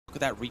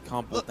Look at that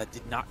recon bolt that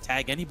did not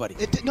tag anybody.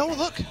 No,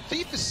 look,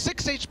 Thief is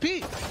 6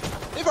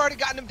 HP. They've already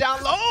gotten him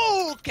down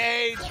low.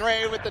 Okay,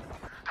 Trey with the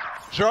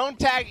drone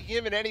tagging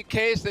him in any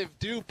case. They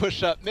do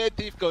push up mid.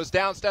 Thief goes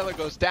down, Stellar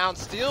goes down.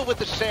 Steal with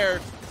the share.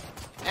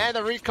 And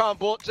the recon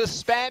bolt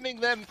just spamming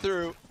them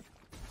through.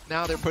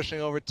 Now they're pushing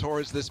over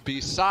towards this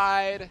B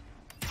side.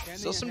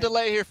 Still some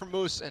delay here for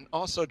Moose, and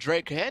also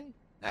Drake can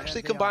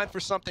actually combine for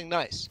something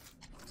nice.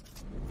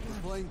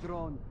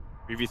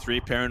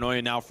 3v3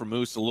 paranoia now for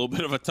Moose. A little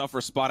bit of a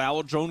tougher spot.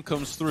 Owl drone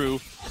comes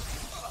through.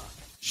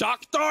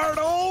 Shock dart.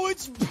 Oh,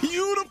 it's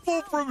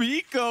beautiful from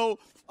Hiko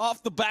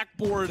off the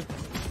backboard.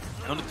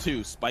 Down to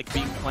 2. Spike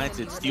being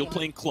planted. Steel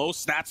playing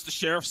close. That's the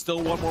Sheriff.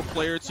 Still one more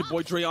player. It's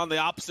YaBoiDre on the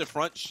opposite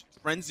front.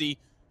 Frenzy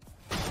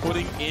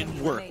putting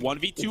in work.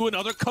 1v2.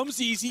 Another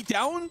comes easy.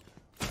 Down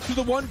to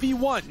the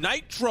 1v1.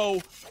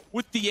 nitr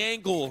with the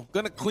angle.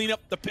 Gonna clean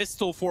up the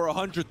pistol for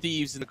 100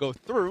 Thieves and go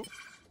through.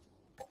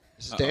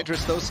 This is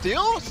dangerous though.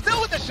 Still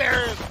with the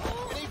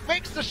Sheriff. And he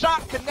fakes the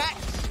shot,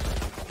 connects.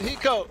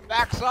 Hiko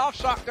backs off,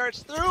 shock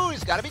darts through.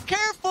 He's got to be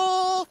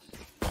careful.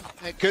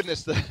 Thank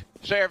goodness the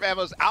Sheriff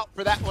ammo's out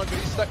for that one, but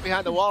he's stuck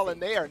behind the wall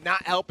and they are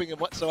not helping him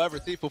whatsoever.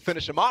 Thief will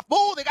finish him off.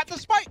 Oh, they got the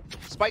spike.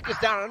 Spike is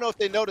down. I don't know if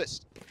they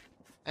noticed.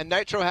 And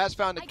nitr has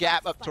found a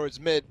gap up towards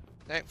mid.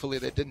 Thankfully,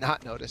 they did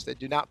not notice. They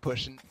do not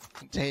push and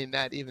contain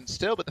that even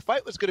still, but the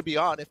fight was going to be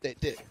on if they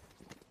did.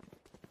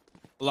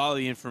 A lot of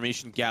the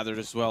information gathered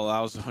as well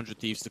allows 100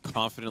 Thieves to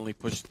confidently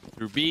push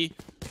through B.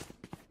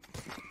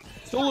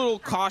 Still a little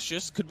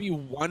cautious. Could be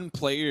one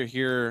player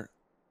here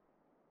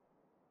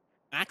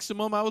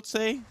maximum, I would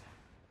say.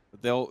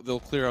 But they'll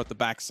clear out the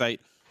back site.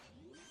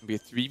 It'll be a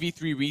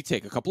 3v3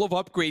 retake. A couple of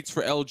upgrades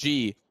for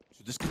LG.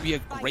 So this could be a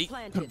great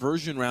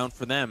conversion round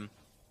for them.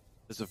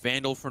 There's a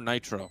Vandal for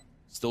nitr.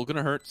 Still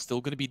gonna hurt, still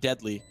gonna be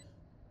deadly.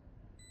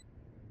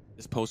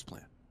 This post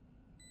plan.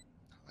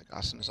 Like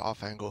Asuna's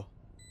off angle.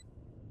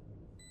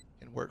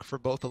 Can work for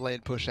both a lane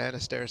push and a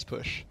stairs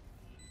push.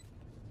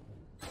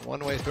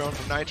 One way thrown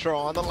from nitr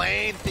on the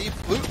lane.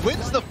 Thief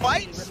wins the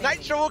fight.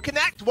 nitr will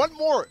connect. One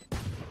more.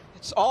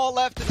 It's all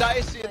left to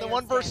Dicey in the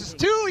 1 versus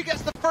 2. He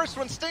gets the first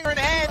one, Stinger in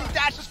hand. He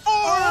dashes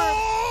forward.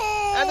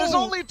 Oh! And there's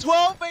only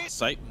 12 8.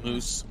 Sight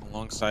Moose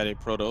alongside a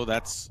Proto.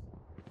 That's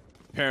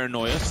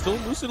paranoia. Still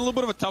Moose in a little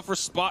bit of a tougher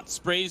spot.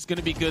 Spray is going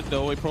to be good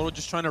though. A Proto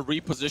just trying to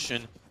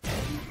reposition.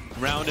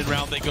 Round and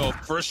round they go.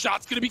 First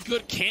shot's going to be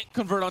good. Can't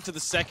convert onto the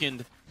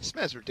second. This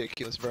man's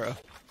ridiculous, bro.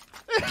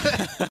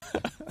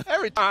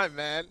 Every time,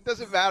 man.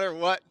 Doesn't matter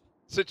what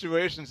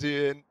situations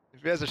he's in.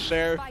 If he has a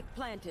share,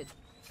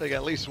 it's like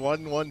at least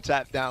one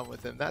tap down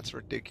with him. That's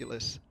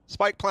ridiculous.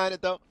 Spike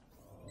planted though.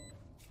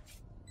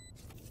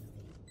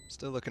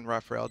 Still looking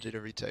rough for LG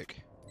to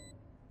retake.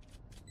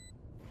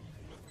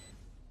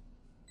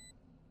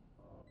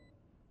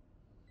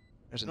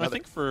 There's another. I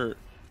think for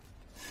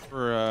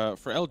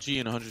LG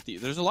and 100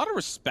 Thieves, there's a lot of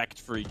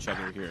respect for each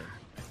other here.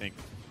 I think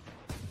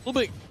a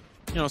little bit,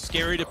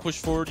 scary to push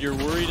forward. You're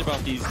worried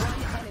about these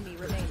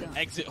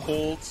exit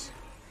holds.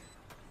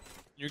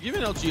 You're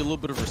giving LG a little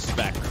bit of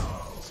respect.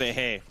 Say,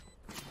 hey.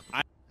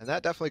 And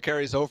that definitely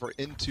carries over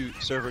into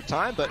server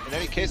time, but in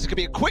any case, it could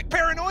be a quick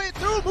paranoia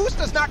through. Moose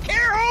does not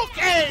care.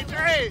 Okay,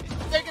 Dre,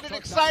 making it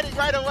exciting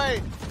right away.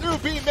 Through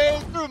B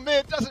main, through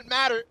mid, doesn't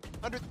matter.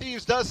 100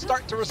 Thieves does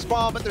start to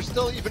respond, but there's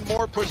still even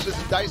more pushes,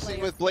 and Dicey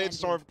with Blade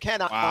Storm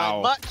cannot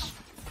find much.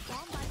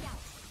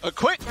 A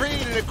quick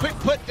read and a quick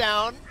put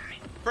down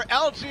for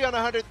LG on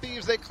 100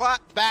 Thieves. They clap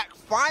back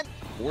fine.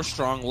 4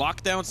 strong.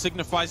 Lockdown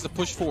signifies the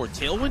push forward.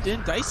 Tailwind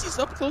in. Dicey's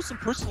up close and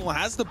personal.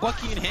 Has the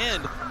Bucky in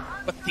hand.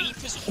 But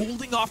Thief is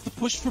holding off the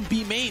push from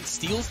B main.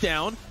 Steals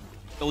down.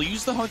 They'll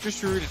use the Hunter's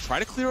Fury to try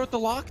to clear out the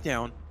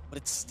lockdown, but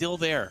it's still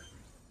there.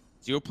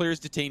 0 players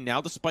detained. Now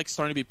the spike's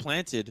starting to be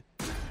planted.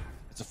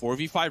 It's a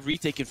 4v5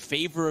 retake in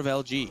favor of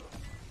LG.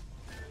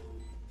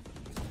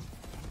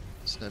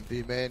 Snap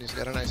B main, he's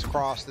got a nice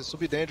cross. This will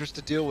be dangerous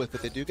to deal with,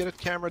 but they do get a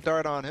camera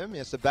dart on him. He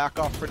has to back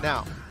off for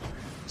now.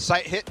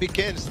 Sight hit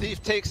begins.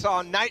 Thief takes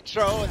on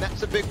nitr, and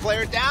that's a big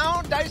player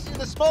down. Dicey in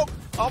the smoke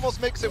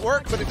almost makes it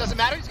work, but it doesn't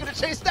matter. He's going to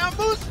chase down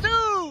Moose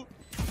too.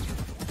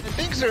 And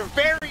things are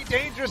very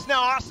dangerous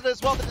now. Asuna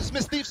as well to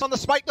dismiss Thief's on the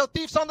spike. No,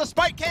 Thief's on the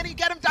spike. Can he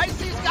get him?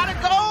 Dicey's got to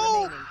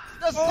go.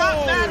 Does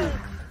not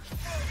matter.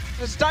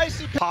 This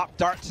Dicey pop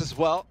darts as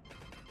well.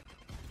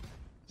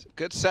 It's a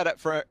good setup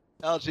for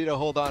LG to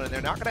hold on, and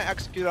they're not going to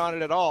execute on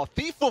it at all.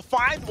 Thief will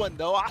find one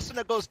though.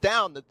 Asuna goes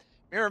down. The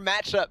mirror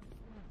matchup.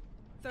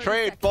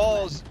 Trade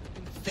falls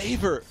in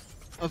favor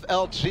of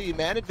LG.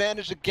 Man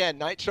advantage again.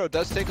 nitr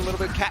does take a little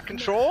bit of cat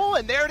control,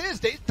 and there it is.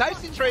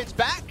 Dicey trades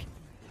back.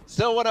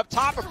 Still one up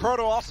top.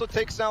 aproto also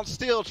takes down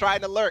Steel, trying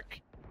to lurk.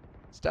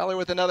 Stellar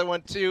with another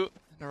one too.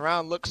 And the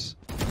round looks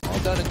all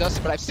done and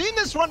dusted, but I've seen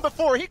this one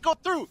before.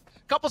 Hiko through.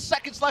 Couple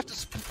seconds left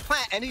to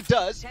plant, and he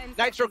does.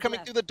 nitr coming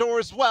through the door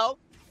as well.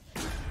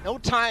 No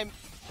time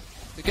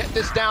to get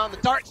this down. The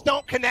darts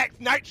don't connect.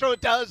 nitr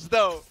does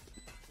though.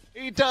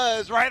 He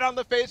does, right on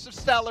the face of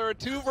Stellar. A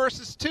 2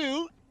 versus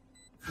 2.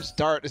 This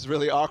dart is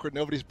really awkward.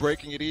 Nobody's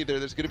breaking it either.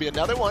 There's going to be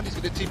another one. He's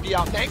going to TP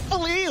out.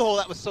 Thankfully, oh,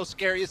 that was so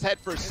scary. His head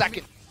for a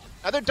second.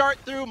 Another dart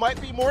through, might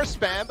be more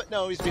spam, but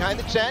no, he's behind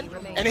the gen.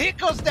 And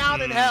Hiko's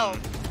down in hell.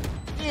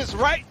 He is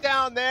right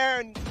down there,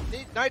 and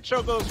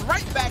nitr goes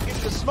right back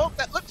into smoke.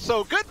 That looks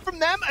so good from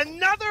them.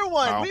 Another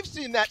one. Wow. We've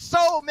seen that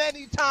so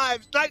many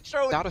times.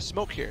 nitr out of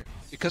smoke here.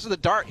 Because of the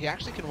dart, he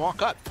actually can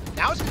walk up.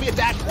 Now it's going to be a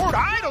dash forward.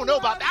 I don't know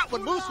about that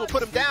one. Moose will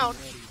put him down.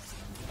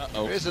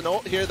 There's an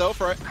ult here, though,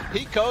 for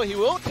Hiko. He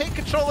will take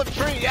control of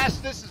tree. Yes,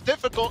 this is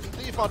difficult. And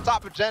Thief on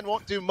top of Gen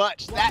won't do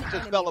much. That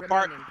just fell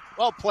apart.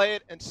 Well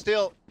played, and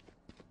still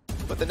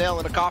put the nail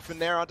in the coffin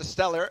there onto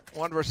Stellar.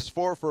 1 versus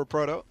 4 for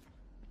aproto.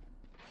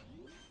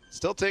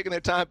 Still taking their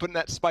time putting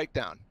that spike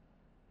down.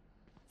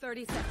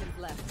 30 seconds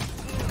left.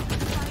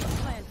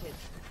 Planted.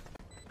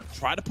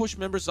 Try to push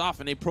members off,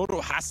 and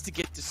aproto has to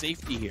get to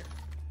safety here.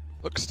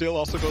 Look, Steel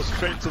also goes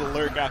straight to the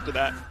lurk after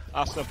that.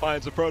 Asuna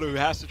finds aproto, who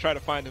has to try to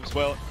find him as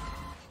well.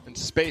 And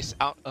space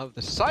out of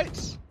the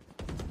sights.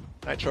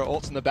 nitr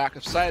ults in the back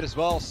of sight as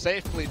well.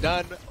 Safely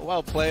done.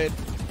 Well played.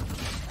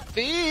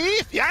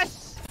 Thief!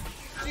 Yes!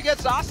 He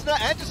gets Asuna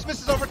and just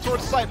misses over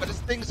towards sight, but his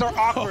things are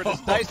awkward as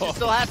Dicey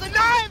still has the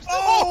knives!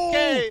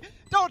 Okay!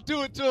 Don't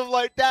do it to him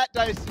like that,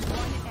 Dicey.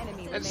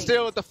 And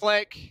still with the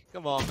flank.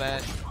 Come on,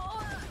 man.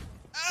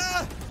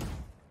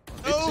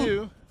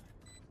 Two.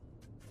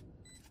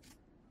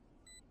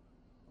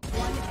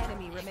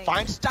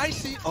 Finds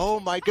Dicey. Oh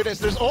my goodness,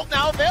 there's ult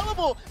now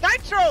available.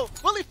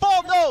 nitr! Will he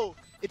fall? No!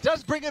 It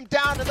does bring him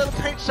down. A little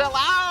paint shell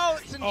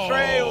out, and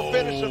Trey will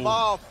finish him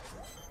off.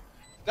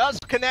 Does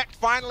connect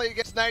finally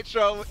against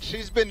nitr.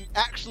 She's been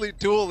actually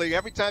dueling.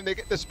 Every time they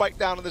get the spike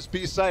down on this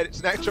B site, it's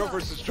nitr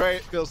versus Trey,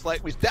 it feels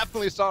like. We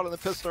definitely saw it in the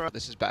pistol round.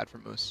 This is bad for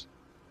Moose.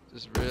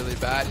 This is really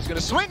bad. He's going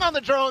to swing on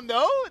the drone,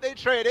 though. They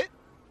trade it.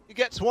 He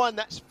gets one.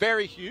 That's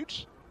very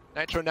huge.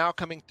 nitr now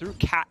coming through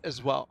Cat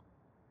as well.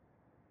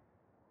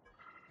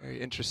 Very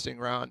interesting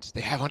rounds.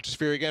 They have Hunter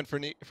Sphere again for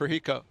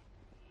Hiko.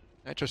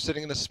 nitr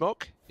sitting in the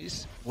smoke.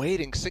 He's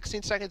waiting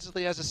 16 seconds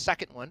until he has a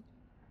second one.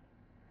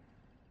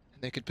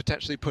 They could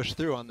potentially push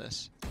through on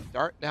this.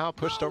 Dart now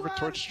pushed over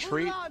towards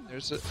tree.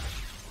 There's a...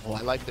 Oh,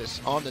 I like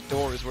this. On the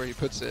door is where he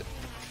puts it.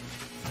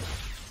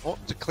 Oh,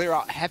 to clear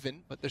out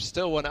heaven, but there's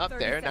still one up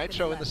there.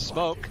 nitr in the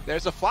smoke.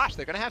 There's a flash.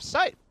 They're going to have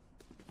sight.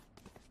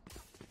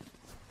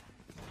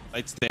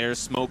 Lights there.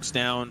 Smoke's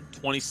down.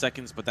 20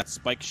 seconds, but that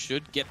spike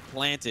should get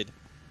planted.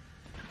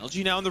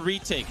 LG now in the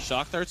retake.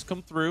 Shock darts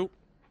come through.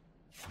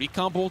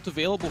 Recon bolt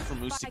available for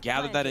Moose to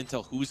gather that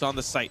intel. Who's on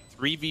the site?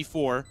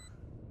 3v4.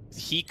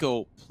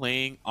 Hiko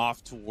playing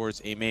off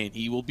towards A main.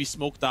 He will be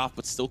smoked off,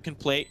 but still can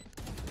play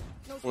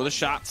for the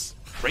shots.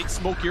 Great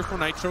smoke here for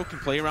nitr. Can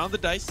play around the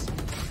dice.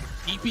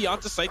 TP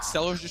onto site.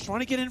 Stellar's just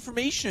trying to get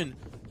information.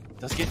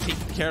 Does get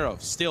taken care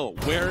of. Still,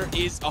 where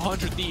is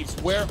 100 Thieves?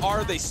 Where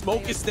are they?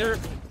 Smoke is there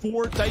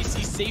for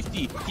Dicey's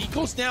safety. He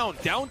goes down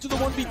to the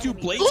 1v2.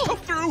 Blades come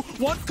through.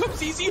 One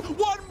comes easy.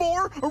 One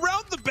more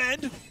around the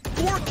bend.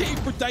 4K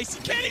for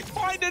Dicey. Can he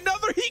find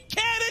another? He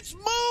can. It's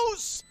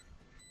Moose.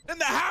 And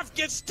the half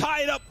gets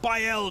tied up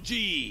by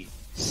LG.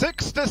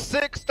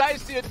 6-6.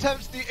 Dicey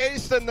attempts the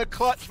ace in the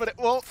clutch, but it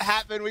won't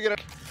happen. We get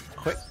a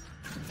quick.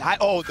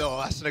 Oh no,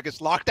 Asuna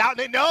gets locked out.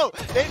 They know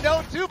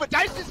too, but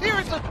Dicey's here.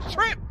 It's a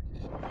trip.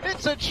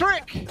 It's a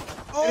trick.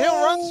 And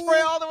he'll run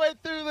spray all the way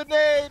through the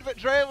nade, but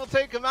Dre will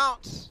take him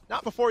out.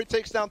 Not before he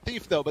takes down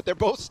Thief though, but they're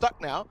both stuck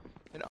now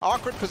in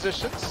awkward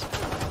positions.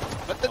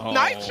 But the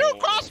nitr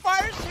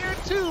crossfires here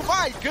too.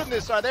 My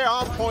goodness, are they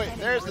on point?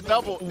 There's the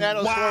double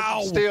nano sword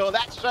from Steel.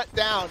 That shut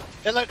down.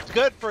 It looked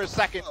good for a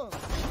second.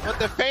 But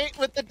the feint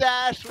with the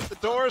dash, with the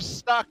doors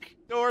stuck.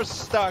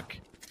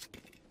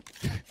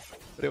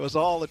 But it was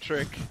all a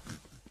trick.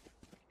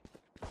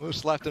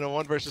 Moose left in a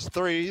 1 versus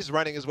 3. He's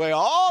running his way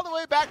all the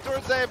way back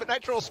towards A, but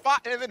nitr will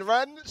spot him and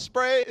run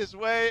spray his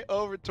way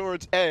over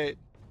towards A.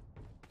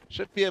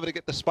 Should be able to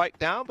get the spike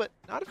down, but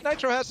not if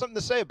nitr has something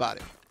to say about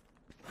it.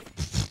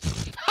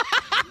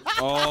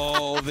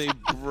 Oh, they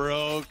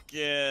broke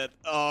it.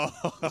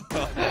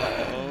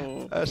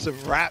 Oh. That's some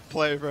rat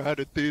play for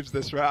 100 Thieves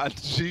this round.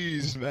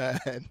 Jeez,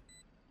 man.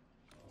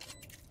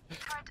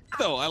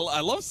 No,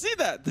 I love seeing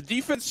that. The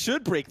defense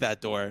should break that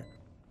door.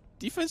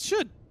 Defense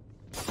should.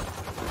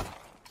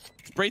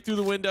 Spray through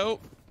the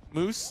window.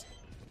 Moose.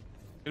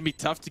 Gonna be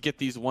tough to get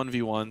these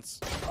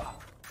 1v1s.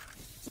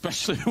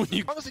 Especially when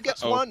you... As long as he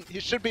gets one, he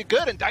should be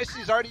good. And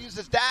Dicey's already used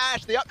his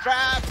dash, the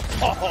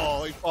updraft.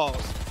 Oh, he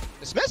falls.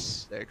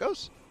 Dismiss. There it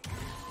goes.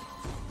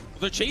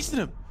 They're chasing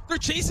him. They're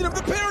chasing him.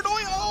 The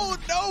paranoia. Oh,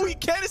 no. He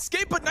can't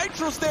escape, but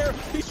nitr's there.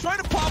 He's trying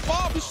to pop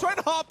off. He's trying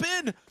to hop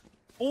in.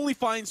 Only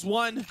finds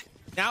one.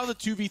 Now the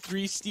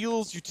 2v3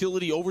 steals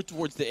utility over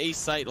towards the A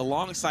site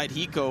alongside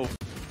Hiko.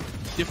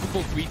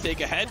 Difficult retake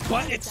ahead,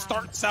 but it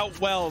starts out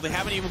well. They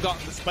haven't even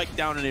gotten the spike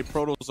down, and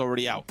aproto's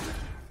already out.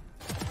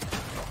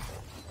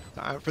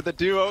 Time for the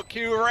duo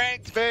Q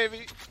ranked,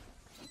 baby.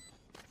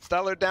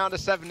 Stellar down to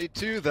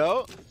 72,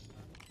 though.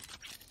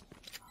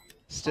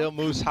 Still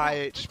Moose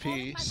high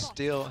HP.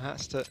 Still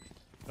has to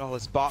get all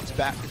his bots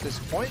back at this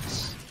point.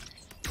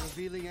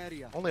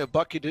 Only a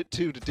bucky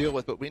two to deal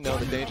with, but we know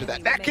the danger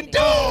that can do.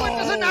 It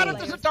doesn't matter if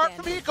there's a dart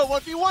from Hiko.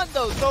 1v1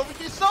 though. So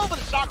if you so, but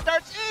the shock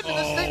dart's in, and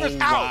the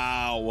Stinger's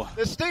out. Wow.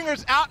 The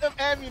Stinger's out of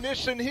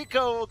ammunition.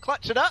 Hiko will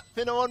clutch it up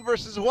in a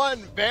 1v1.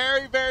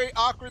 Very, very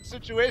awkward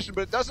situation,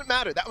 but it doesn't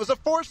matter. That was a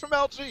force from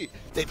LG.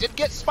 They did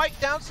get spiked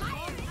down.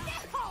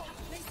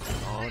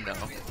 Oh no.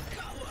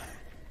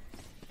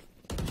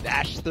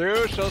 Dash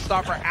through,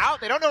 showstopper out.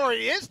 They don't know where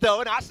he is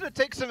though, and Asuna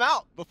takes him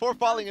out before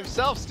falling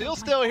himself. Still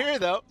here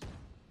though.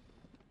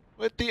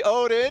 With the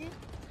Odin.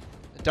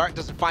 The dart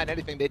doesn't find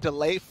anything. They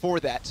delay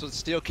for that, so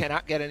Steel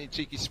cannot get any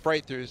cheeky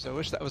spray throughs. I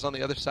wish that was on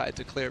the other side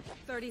to clear.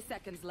 30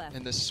 seconds left.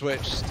 In the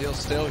switch. Steel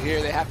still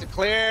here. They have to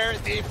clear.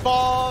 He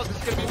falls.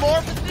 It's going to be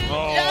more for Steel.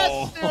 Oh.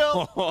 Yes,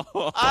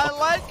 Steel. I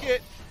like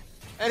it.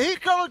 And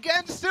Hiko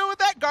again, still with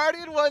that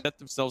Guardian one. Set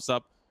themselves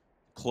up.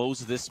 Close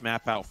this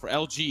map out. For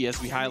LG,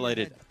 as we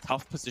highlighted,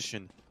 tough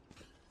position.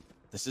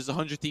 This is a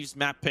 100 Thieves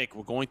map pick.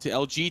 We're going to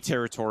LG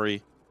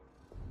territory.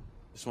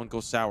 This one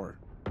goes sour.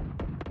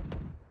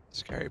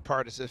 Scary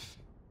part is if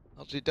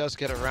LG does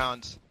get a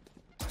round.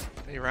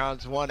 Many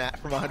rounds won at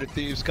from 100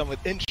 Thieves come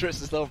with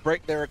interest as they'll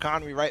break their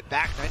economy right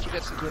back. nitr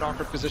gets into an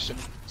awkward position.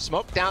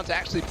 Smoke down to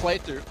actually play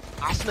through.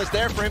 Asuna's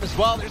there for him as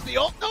well. There's the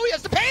ult. No, he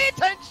has to pay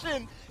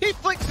attention. He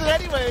flicks it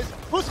anyways.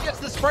 Moose gets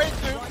the spray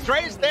through.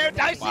 Dre's there.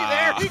 Dicey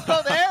there.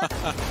 Hiko there.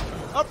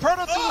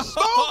 Aproto to the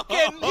smoke.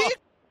 And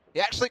he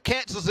actually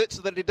cancels it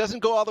so that he doesn't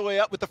go all the way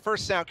up with the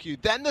first sound cue.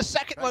 Then the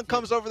second one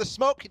comes over the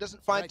smoke. He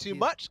doesn't find too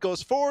much.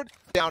 Goes forward.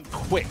 Down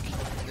quick.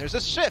 And there's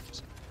a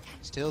shift.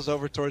 Steals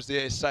over towards the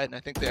A side, and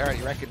I think they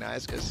already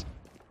recognize because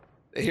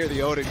they hear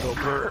the Odin go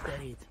brr.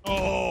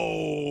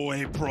 Oh,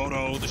 hey,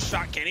 Proto. The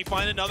shot. Can he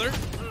find another?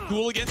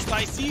 Duel against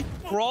Dicey.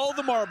 For all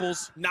the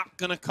marbles, not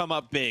going to come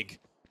up big.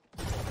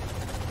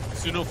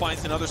 Suno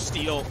finds another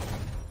steal.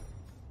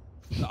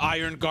 The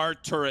Iron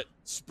Guard turret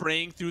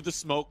spraying through the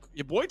smoke.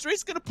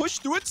 YaBoiDre's going to push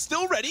through it.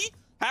 Still ready.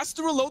 Has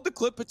to reload the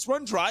clip. It's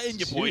run dry, and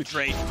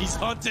YaBoiDre, he's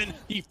hunting.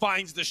 He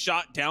finds the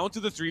shot down to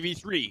the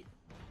 3v3.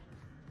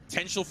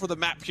 Potential for the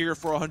map here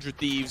for 100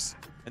 Thieves,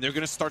 and they're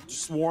going to start to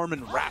swarm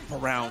and wrap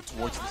around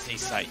towards the safe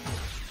site.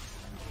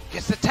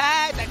 Gets the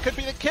tag. That could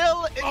be the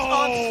kill. It's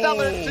on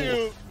Stellar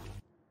too.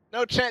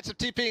 No chance of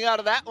TPing out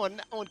of that one.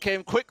 That one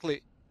came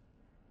quickly.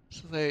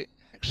 So they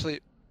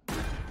actually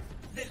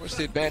force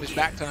the advantage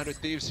back to 100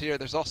 Thieves here.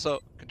 There's also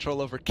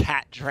control over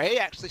Cat. Dre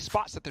actually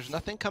spots that there's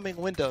nothing coming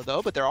window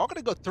though, but they're all going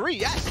to go three.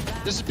 Yes,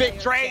 this is big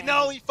Dre.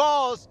 No, he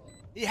falls.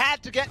 He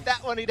had to get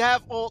that one. He'd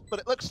have ult, but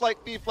it looks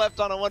like Thief left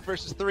on a 1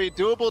 versus 3.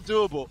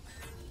 Doable.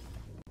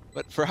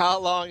 But for how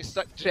long he's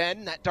stuck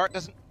Gen, that dart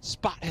doesn't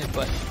spot him,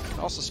 but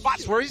also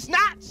spots where he's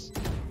not.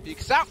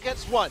 Peeks out,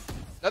 gets one.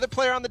 Another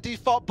player on the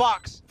default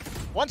box.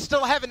 One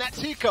still heaven, that's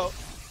Hiko.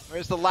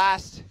 Where's the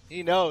last?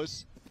 He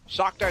knows.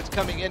 Shock dart's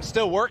coming in,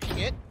 still working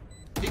it.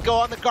 Hiko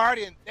on the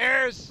Guardian.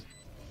 There's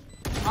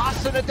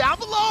Asuna down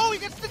below. He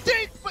gets the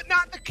dink, but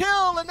not the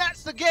kill, and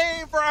that's the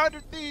game for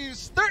 100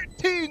 Thieves.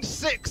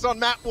 13-6 on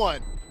map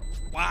 1.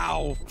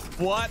 Wow,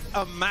 what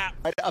a map.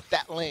 Right up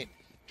that lane.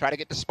 Try to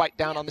get the spike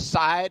down on the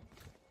side.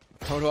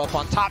 Proto up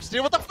on top,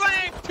 Steel with the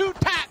flame. 2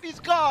 tap, he's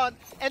gone.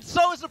 And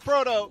so is the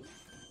Proto.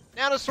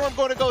 Now the Storm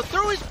going to go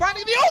through. He's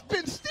finding the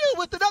open. Steel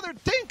with another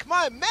dink,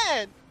 my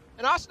man.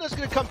 And Asuna's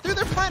going to come through.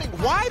 They're planning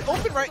wide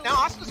open right now.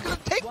 Asuna's going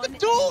to take the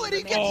duel, and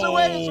he gets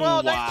away as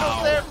well. Wow.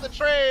 nitr's there for the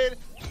trade.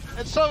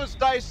 And so is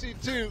Dicey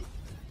too.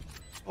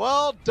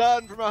 Well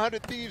done from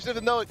 100 Thieves,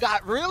 even though it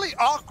got really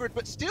awkward,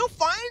 but Steel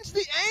finds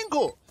the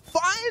angle,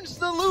 finds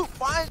the loop,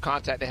 finds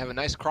contact. They have a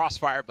nice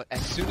crossfire, but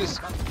as soon as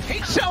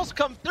hate shells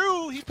come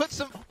through, he puts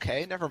them.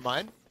 Okay, never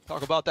mind.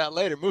 Talk about that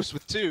later. Moose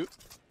with 2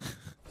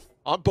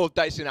 on both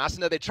Dicey and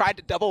Asuna. They tried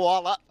to double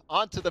wall up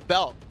onto the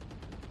belt,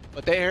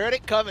 but they heard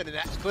it coming, and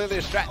that's clearly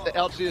a strat that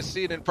LG has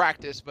seen in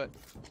practice. But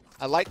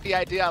I like the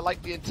idea. I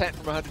like the intent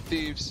from 100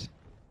 Thieves.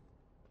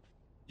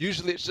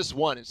 Usually it's just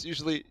one. It's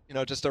usually, you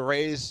know, just a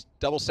raise,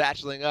 double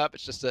satcheling up.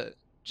 It's just a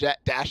jet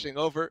dashing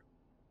over.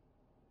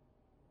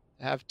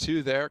 To have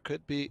 2 there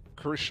could be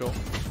crucial.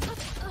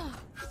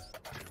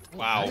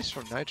 Wow. Nice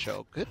from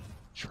nitr. Good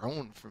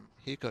drone from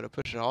Hiko to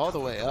push it all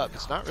the way up.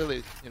 It's not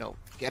really, you know,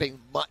 getting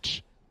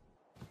much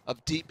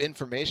of deep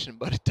information,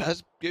 but it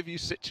does give you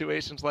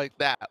situations like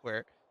that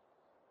where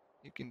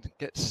you can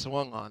get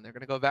swung on. They're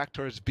going to go back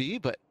towards B,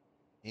 but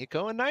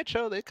Hiko and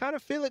nitr, they kind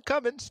of feel it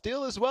coming.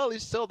 Steel as well.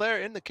 He's still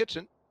there in the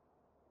kitchen.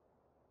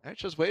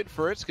 nitr's waiting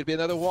for it. It's going to be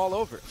another wall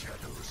over.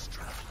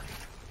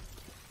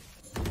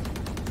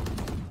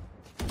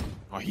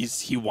 Oh,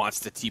 he wants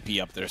to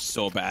TP up there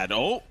so bad.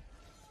 Oh,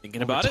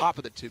 thinking about it. Top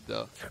of the tube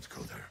though. Can't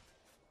go there.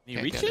 Can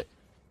you reach it?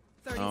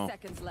 30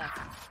 seconds left.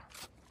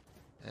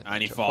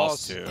 And he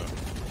falls too.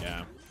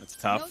 Yeah, that's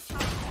tough.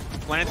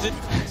 Planted.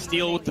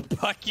 Steal with the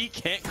Bucky.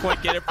 Can't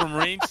quite get it from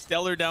range.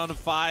 Stellar down to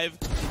 5.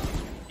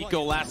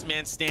 Hiko last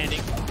man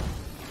standing.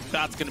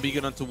 Shot's going to be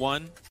good onto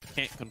 1.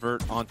 Can't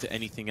convert onto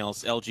anything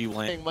else. LG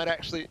land. Might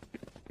actually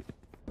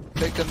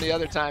take them the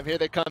other time. Here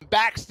they come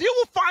back. Steel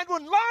will find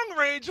one long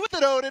range with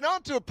an Odin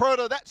onto a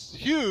Proto. That's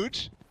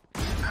huge.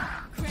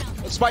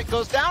 Spike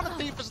goes down and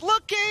Thief is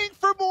looking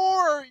for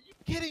more. Are you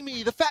kidding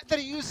me? The fact that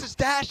he used his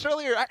dash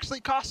earlier actually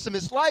cost him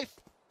his life.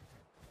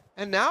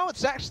 And now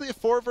it's actually a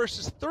 4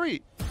 versus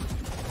 3.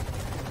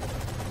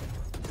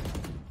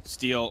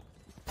 Steal,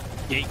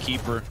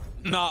 gatekeeper,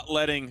 not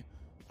letting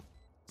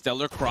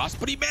Stellar cross,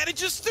 but he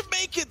manages to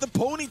make it. The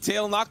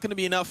ponytail not going to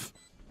be enough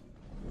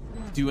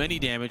to do any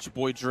damage.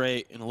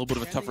 YaBoiDre in a little bit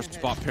of a tougher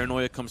spot.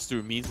 Paranoia comes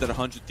through, means that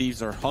 100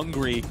 Thieves are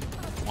hungry,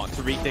 want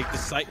to retake the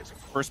site.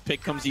 First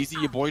pick comes easy.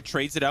 YaBoy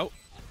trades it out.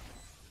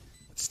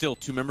 Still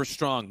 2 members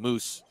strong.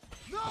 Moose.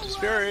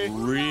 Fury.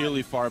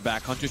 Really far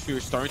back. Hunter's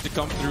Fury starting to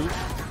come through.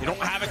 They don't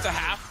have it to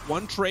half.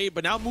 One trade,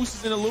 but now Moose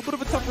is in a little bit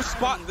of a tougher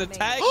spot. The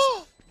tags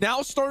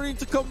now starting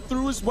to come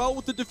through as well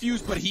with the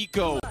defuse, but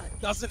Hiko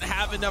doesn't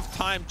have enough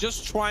time,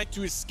 just trying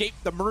to escape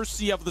the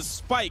mercy of the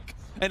spike,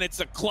 and it's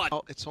a clutch.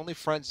 Oh, it's only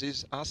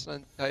frenzies. Asuna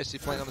and Dicey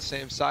playing on the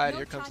same side.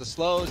 Here comes the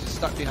slows. He's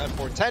stuck behind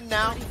 410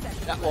 now.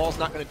 That wall's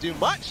not going to do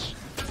much.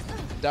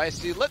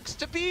 Dicey looks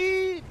to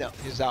be... No,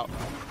 he's out.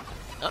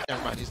 Oh,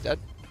 never mind, he's dead.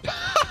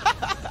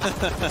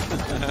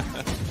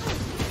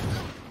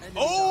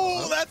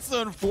 Oh, that's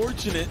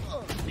unfortunate.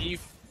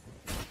 Thief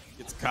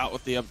gets caught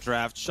with the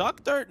updraft.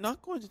 Shock Dart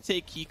not going to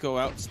take Hiko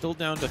out. Still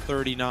down to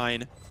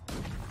 39.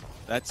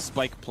 That's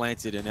spike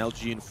planted and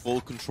LG in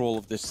full control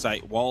of this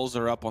site. Walls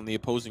are up on the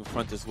opposing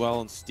front as well,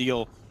 and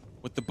Steel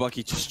with the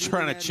bucket just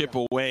trying to chip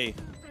away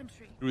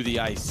through the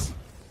ice.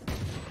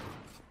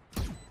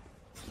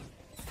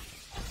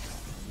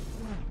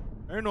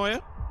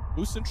 Paranoia,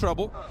 Moose in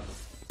trouble.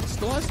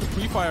 Still has the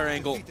pre-fire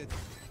angle.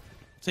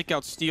 Take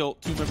out Steel,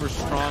 2 members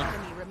strong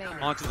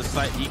onto the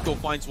site. Hiko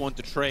finds one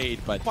to trade,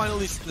 but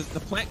finally the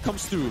plant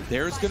comes through.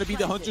 There's going to be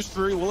the Hunter's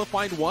Fury. Will it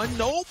find one?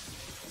 Nope.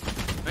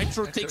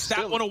 Nitro takes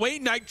that one away.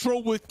 Nitro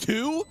with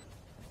 2.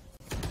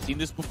 Seen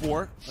this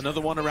before. Another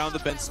one around the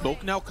bend.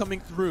 Smoke now coming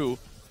through.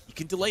 You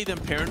can delay them,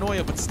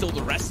 Paranoia, but still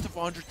the rest of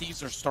 100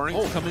 Thieves are starting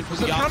to come in from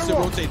the opposite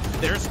rotate.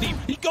 There's Steve.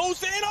 He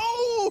goes in.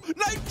 Oh!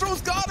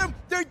 Nitro's got him.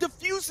 They're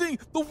defusing.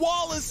 The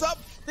wall is up.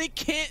 They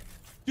can't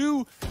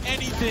do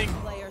anything.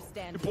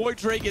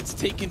 YaBoiDre gets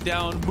taken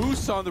down.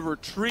 Moose on the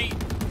retreat.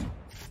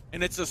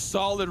 And it's a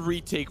solid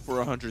retake for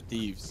 100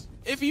 Thieves.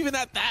 If even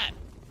at that.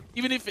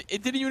 Even if it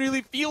didn't even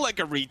really feel like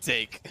a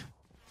retake.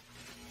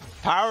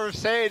 Power of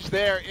Sage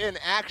there in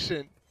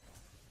action.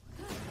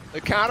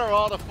 The counter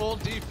wall to full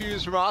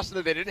defuse from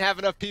Asuna. They didn't have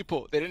enough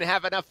people. They didn't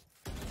have enough.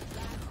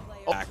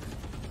 Oh.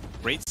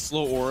 Great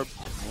slow orb.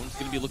 No one's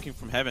going to be looking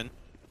from heaven.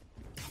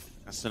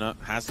 Asuna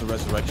has the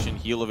resurrection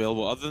heal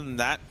available. Other than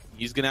that,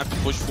 he's going to have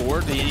to push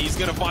forward. He's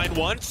going to find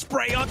one.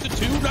 Spray onto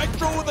 2.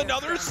 Nitro with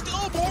another.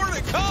 Still more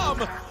to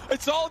come.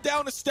 It's all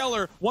down to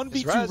Stellar.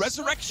 1v2.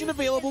 Resurrection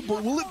available,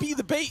 but will it be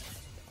the bait?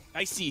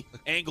 Dicey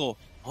angle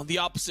on the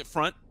opposite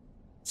front.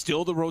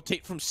 Still the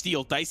rotate from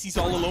Steel. Dicey's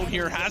all alone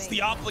here. Has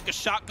the op like a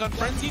shotgun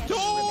frenzy.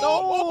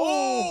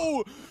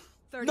 Oh!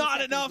 No!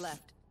 Not enough.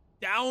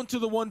 Down to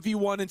the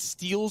 1v1, and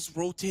Steel's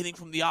rotating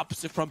from the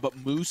opposite front, but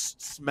Moose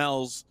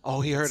smells.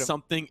 Oh, he heard him.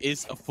 Something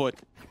is afoot.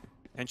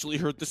 Potentially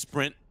heard the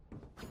sprint.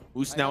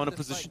 Moose now in a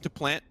position to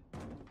plant.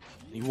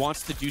 He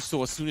wants to do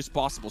so as soon as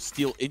possible.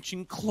 Steel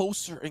inching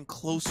closer and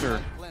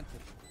closer.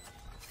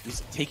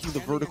 He's taking the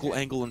vertical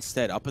angle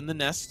instead. Up in the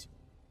nest.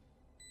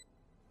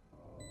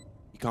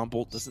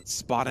 Bolt doesn't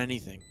spot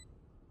anything.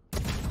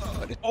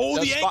 Oh,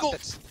 the angle!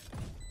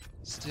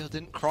 Still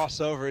didn't cross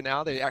over.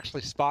 Now they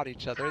actually spot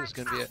each other. There's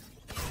going to be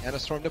a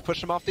storm to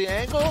push him off the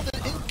angle.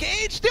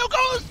 Engage. Still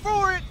goes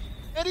for it,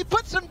 and he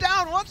puts him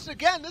down once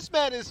again. This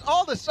man is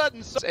all of a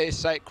sudden. A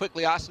site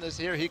quickly. Asuna's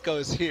here.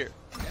 Hiko's here,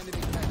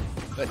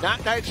 but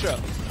not Nitro.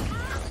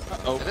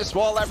 And this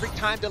wall every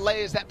time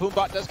delays. That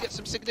Boombot does get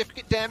some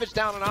significant damage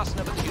down on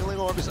Asuna, but the healing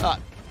orb is up.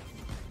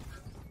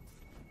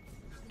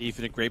 Thief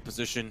in a great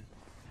position.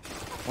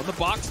 On the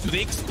box, do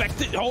they expect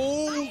it?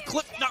 Oh,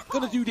 Clip not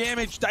going to do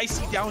damage.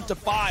 Dicey down to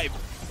 5.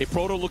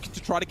 aproto looking to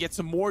try to get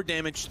some more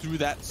damage through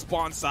that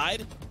spawn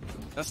side.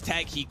 Does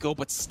tag Hiko,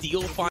 but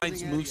Steel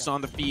finds Moose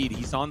on the feed.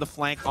 He's on the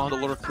flank, on the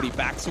lurk, but he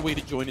backs away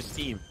to join his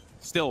team.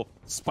 Still,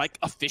 Spike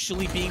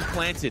officially being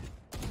planted.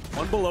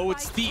 One below,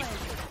 it's Thief.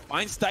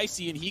 Finds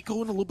Dicey and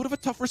Hiko in a little bit of a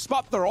tougher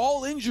spot. They're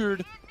all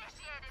injured,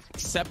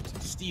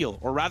 except Steel.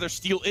 Or rather,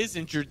 Steel is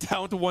injured,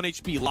 down to 1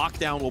 HP.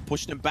 Lockdown will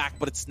push them back,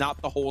 but it's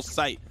not the whole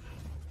site.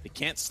 They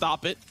can't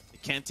stop it. They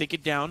can't take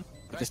it down.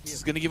 This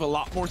is going to give a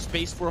lot more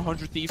space for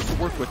 100 Thieves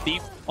to work with.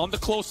 Thief on the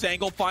close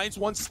angle, finds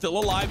one, still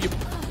alive.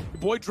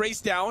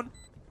 YaBoiDre's down.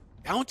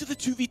 Down to the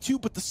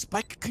 2v2, but the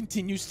spike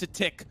continues to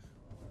tick.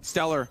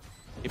 Stellar,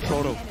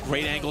 aproto,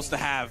 great angles to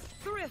have.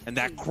 And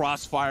that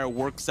crossfire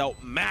works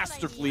out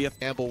masterfully.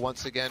 Gamble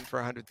once again for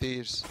 100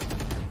 Thieves.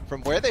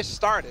 From where they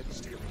started,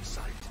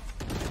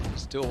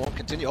 still won't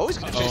continue. Oh, he's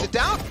going to chase it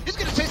down. He's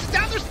going to chase it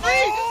down. There's 3.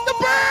 The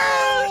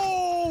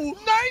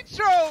burst!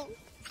 Nitro!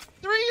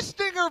 3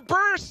 stinger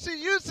bursts.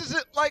 He uses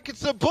it like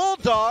it's a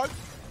bulldog.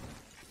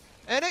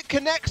 And it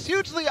connects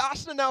hugely.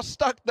 Asuna now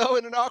stuck, though,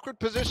 in an awkward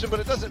position, but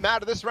it doesn't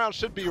matter. This round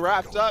should be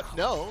wrapped up.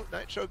 No,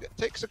 Nitro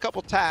takes a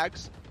couple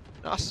tags.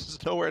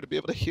 Asuna's nowhere to be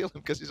able to heal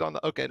him because he's on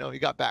the... Okay, no, he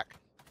got back.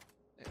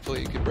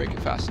 Hopefully he can break it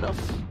fast enough.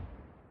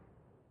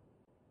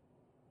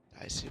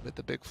 Dicey with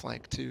the big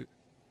flank too.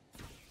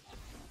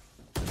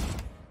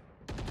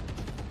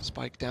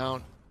 Spike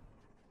down.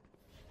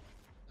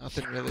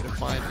 Nothing really to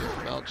find here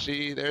from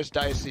LG. There's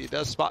Dicey.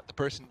 Does spot the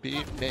person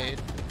being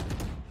made.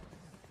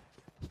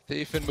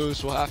 Thief and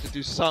Moose will have to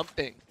do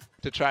something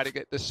to try to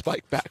get this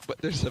spike back, but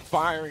there's a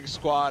firing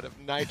squad of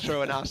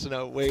nitr and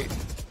Asuna waiting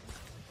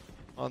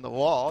on the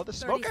wall. The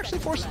smoke actually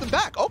forces them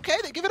back. Okay,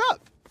 they give it up.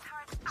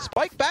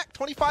 Spike back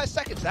 25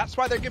 seconds. That's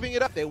why they're giving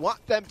it up. They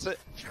want them to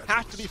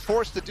have to be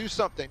forced to do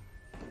something.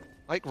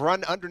 Like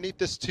run underneath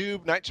this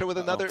tube. nitr with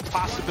another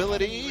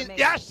possibility.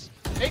 Yes!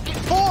 Make it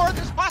 4.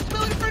 There's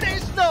possibility for an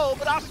ace. No,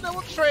 but Asuna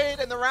will trade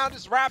and the round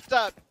is wrapped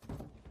up.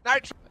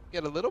 nitr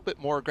get a little bit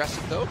more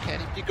aggressive though. Can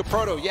he peek a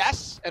proto?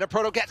 Yes! And a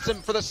proto gets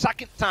him for the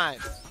second time.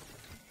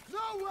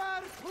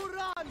 Nowhere to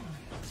run!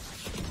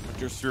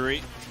 Hunter's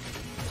Fury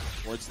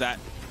towards that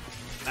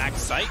back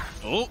site.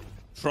 Oh,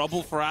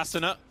 trouble for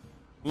Asuna.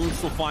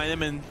 Moves will find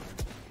him, and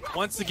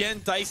once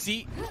again,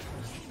 Dicey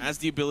has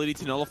the ability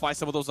to nullify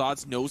some of those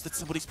odds, knows that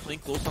somebody's playing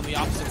close on the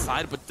opposite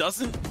side, but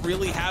doesn't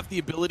really have the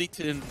ability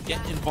to get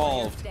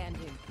involved.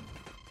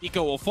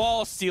 Hiko will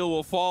fall, Steel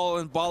will fall,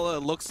 and Bala,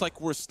 it looks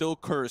like we're still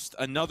cursed.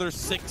 Another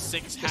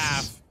 6-6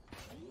 half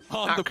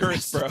on Not the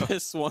cursed, bro.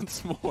 precipice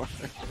once more.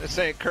 This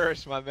ain't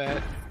cursed, my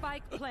man.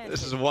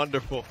 This is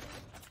wonderful.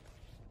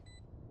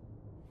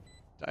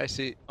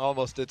 Dicey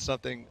almost did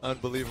something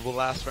unbelievable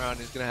last round.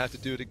 He's going to have to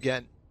do it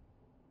again.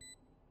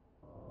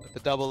 With the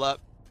double up,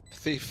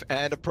 Thief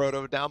and a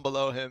proto down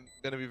below him.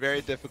 Going to be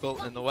very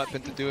difficult, and the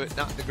weapon to do it,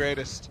 not the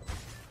greatest.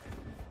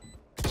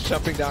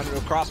 Jumping down into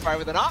a crossfire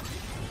with an op.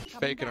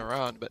 Faking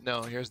around, but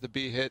no, here's the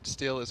B hit.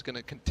 Steel is going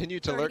to continue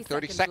to lurk.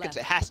 30 seconds,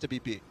 it has to be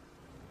B.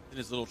 In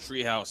his little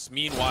treehouse.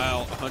 Meanwhile,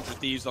 100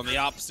 Thieves on the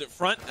opposite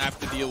front have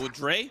to deal with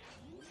Dre.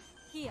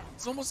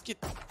 It's almost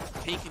get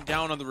taken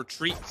down on the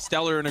retreat.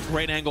 Stellar in a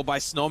great angle by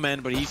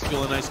Snowman, but he's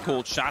feeling nice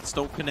cold. Shots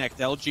don't connect.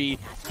 LG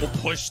will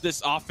push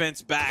this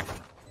offense back.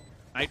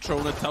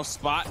 nitr in a tough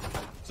spot.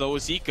 So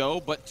is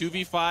Hiko, but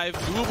 2v5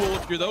 doable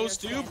if you're those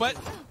two, but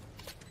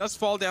does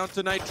fall down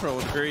to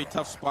nitr in a very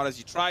tough spot as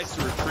he tries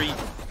to retreat.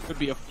 Could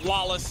be a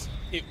flawless.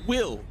 It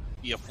will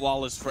be a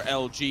flawless for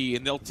LG,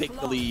 and they'll take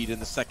the lead in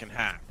the second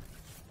half.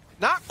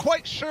 Not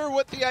quite sure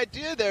what the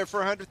idea there for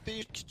 100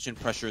 Thieves. Kitchen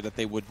pressure that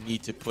they would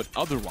need to put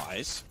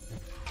otherwise.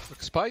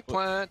 Look, spike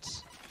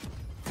plants.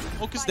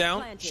 Focus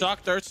down.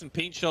 Shock darts and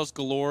paint shells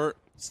galore.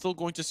 Still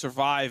going to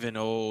survive, and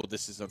oh,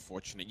 this is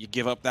unfortunate. You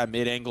give up that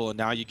mid angle, and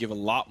now you give a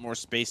lot more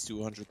space to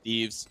 100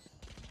 Thieves.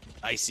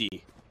 Icy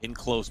in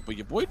close, but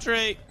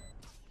YaBoiDre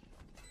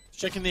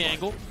checking the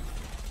angle.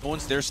 No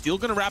one's there. Still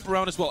going to wrap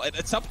around as well. And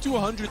it's up to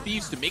 100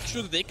 Thieves to make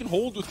sure that they can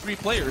hold with 3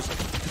 players.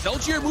 Because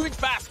LG are moving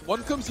fast.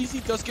 One comes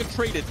easy, does get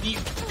traded. Thief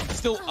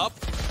still up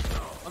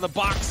on the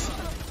box.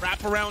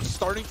 Wrap around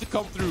starting to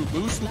come through.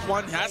 Moose with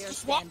one, has to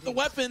swap the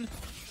weapon.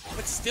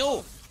 But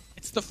still,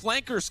 it's the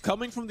flankers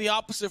coming from the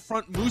opposite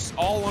front. Moose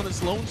all on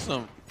his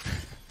lonesome.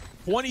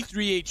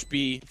 23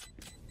 HP.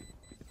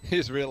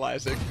 He's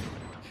realizing.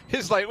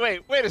 He's like,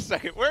 wait a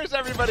second, where's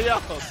everybody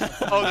else?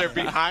 Oh, they're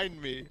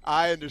behind me.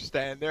 I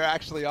understand. They're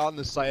actually on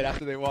the site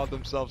after they walled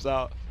themselves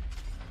out.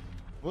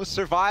 Moose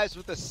survives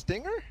with a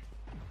stinger?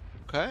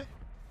 Okay.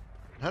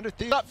 100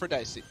 Thieves up for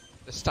Dicey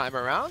this time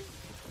around.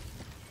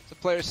 The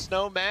player's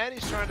Snowman,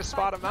 he's trying to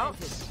spot him out.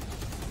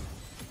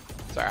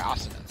 Sorry,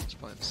 Asuna, he's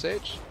playing the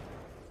Sage.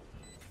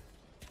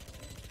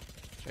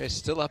 Trey's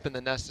still up in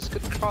the nest. This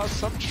could cause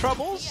some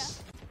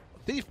troubles.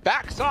 Thief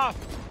backs off.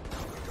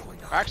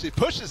 Actually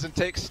pushes and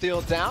takes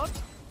Steel down.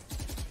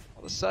 All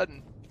of a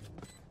sudden,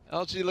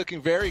 LG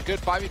looking very good.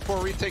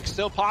 5v4 retake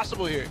still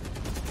possible here.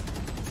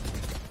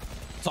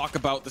 Talk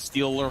about the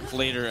Steel lurk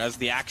later as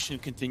the action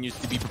continues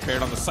to be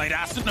prepared on the site.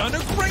 Asuna in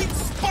a great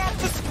spot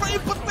to spray,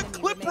 but the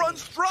clip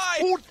runs dry.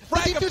 Ooh,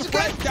 frag up the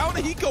frag down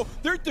to Hiko.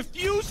 They're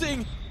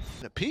defusing.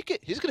 Gonna peek it.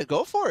 He's gonna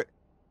go for it.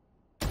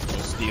 Oh,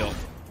 Steel.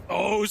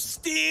 Oh,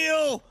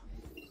 Steel!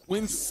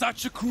 Wins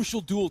such a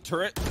crucial dual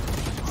turret.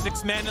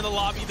 6 men in the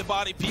lobby, the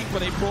body peek,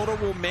 but a proto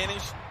will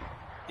manage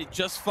it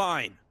just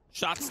fine.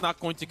 Shot's not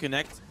going to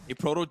connect. A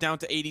proto down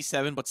to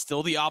 87, but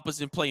still the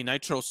opposite play.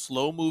 nitr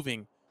slow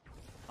moving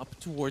up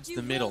towards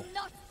the middle.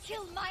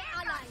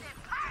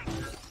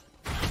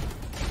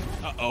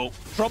 Uh-oh.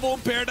 Trouble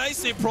in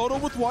paradise. A proto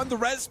with one. The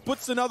res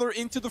puts another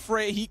into the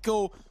fray.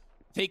 Hiko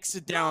takes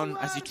it down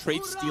as he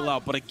trades Steel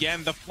out. But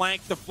again, the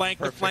flank, the flank,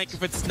 the flank.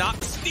 If it's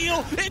not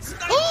Steel, it's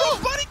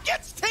nitr, but it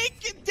gets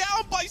taken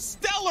down by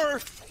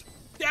Stellar.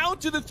 Down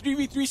to the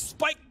 3v3,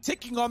 spike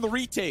ticking on the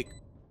retake.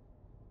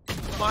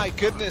 My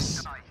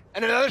goodness.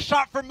 And another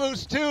shot from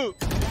Moose too.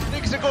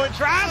 Things are going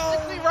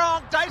drastically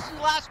wrong. Dicey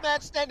last man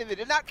standing. They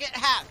did not get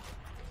half.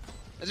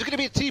 There's going to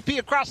be a TP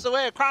across the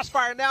way, a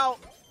crossfire now.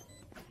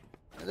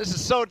 And this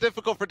is so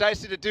difficult for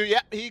Dicey to do.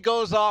 Yep, he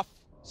goes off.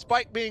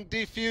 Spike being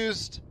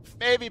defused.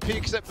 Maybe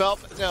peeks at Belt,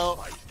 but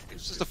no.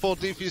 It's just a full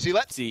defuse. He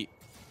lets see.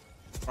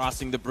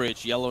 Crossing the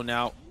bridge. Yellow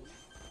now.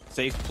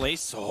 Safe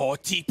place. Oh,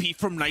 TP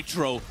from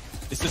nitr.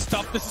 This is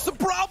tough. This is a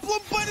problem,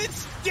 but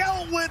it's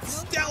dealt with.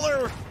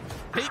 Stellar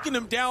taking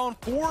him down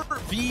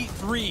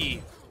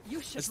 4v3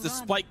 as the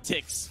spike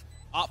ticks.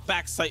 Up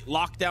back site,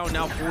 lockdown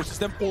now forces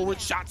them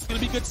forward. Shot's gonna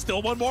be good.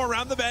 Still one more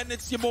around the bend.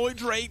 It's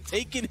YaBoiDre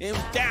taking him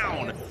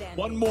down.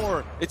 One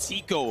more. It's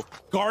Hiko.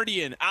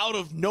 Guardian out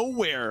of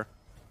nowhere.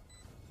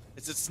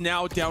 As it's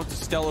now down to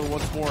Stellar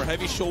once more.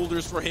 Heavy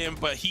shoulders for him,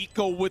 but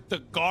Hiko with the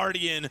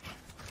Guardian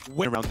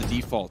went around the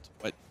default.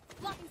 But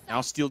now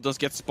Steel does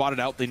get spotted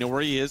out. They know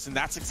where he is, and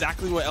that's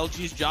exactly what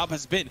LG's job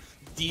has been.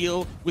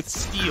 Deal with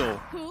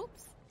Steel.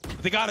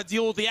 They got to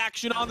deal with the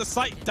action on the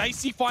site.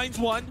 Dicey finds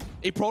one.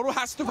 Aproto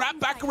has to wrap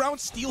back around.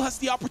 Steel has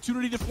the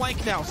opportunity to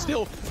flank now.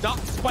 Still not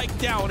spiked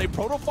down.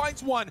 Aproto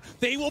finds one.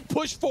 They will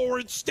push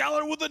forward.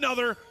 Stellar with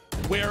another.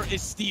 Where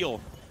is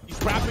Steel?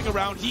 He's wrapping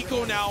around.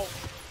 Hiko now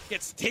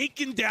gets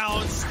taken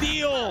down.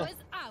 Steel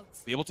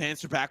be able to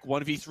answer back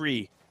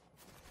 1v3.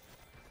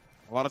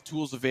 A lot of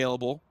tools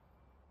available.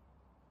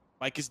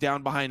 Mike is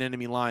down behind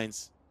enemy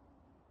lines.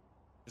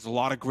 There's a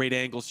lot of great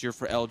angles here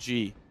for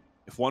LG.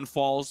 If one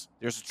falls,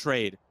 there's a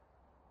trade.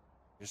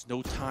 There's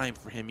no time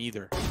for him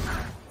either.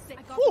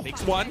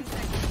 Takes one.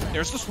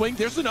 There's the swing.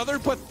 There's another,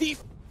 but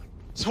Thief.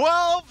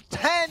 12,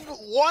 10,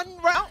 1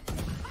 round.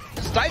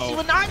 It's Dicey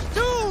with knives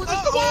too.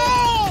 There's the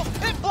wall.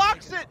 It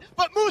blocks it,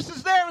 but Moose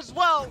is there as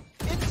well.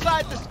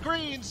 Inside the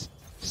screens.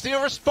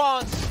 Steel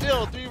responds.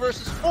 Still 3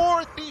 versus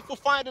 4. Thief will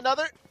find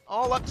another.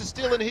 All up to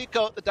Steel and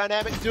Hiko, the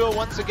dynamic duo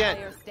once again.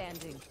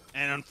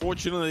 And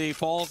unfortunately, he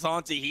falls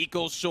onto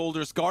Hiko's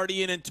shoulders.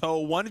 Guardian in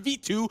tow.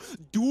 1v2.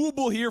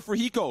 Doable here for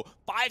Hiko.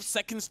 5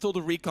 seconds till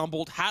the recon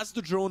bolt. Has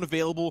the drone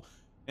available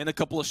and a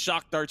couple of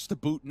shock darts to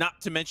boot.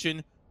 Not to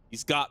mention,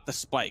 he's got the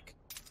spike.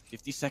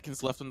 50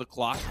 seconds left on the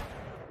clock.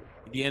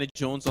 Indiana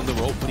Jones on the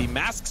rope, but he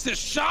masks his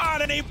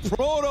shot, and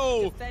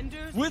Aproto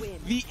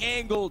with the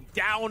angle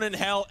down in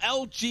hell.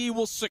 LG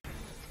will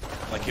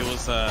like it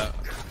was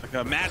like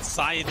a mad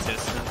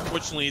scientist. And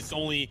unfortunately, it's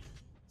only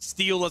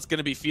Steel that's going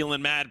to be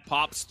feeling mad.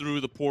 Pops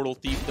through the portal.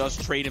 Thief does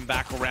trade him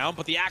back around,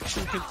 but the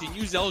action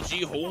continues.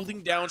 LG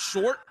holding down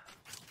short.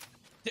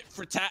 Tit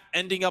for tat,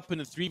 ending up in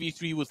a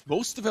 3v3 with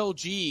most of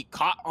LG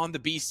caught on the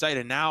B site,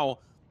 and now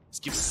this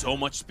gives so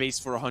much space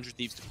for 100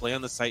 Thieves to play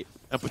on the site,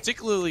 and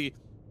particularly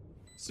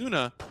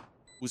Asuna,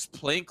 who's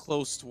playing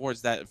close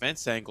towards that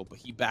advance angle, but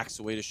he backs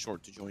away to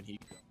short to join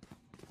Hiko.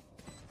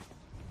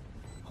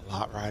 A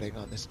lot riding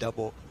on this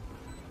double.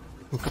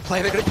 Who can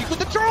play? They're going to peek with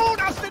the drone!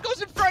 Asuna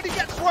goes in front, he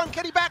gets one!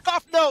 Can he back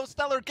off? No!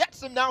 Stellar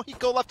gets him, now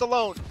Hiko left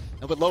alone.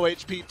 And with low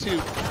HP too.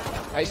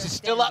 Ice is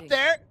still up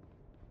there.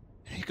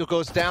 Hiko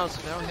goes down,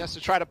 so now he has to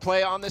try to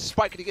play on this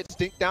spike, and he gets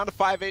dinked down to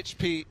 5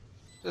 HP.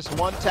 Just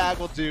one tag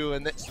will do,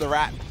 and it's the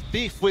Rat.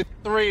 Thief with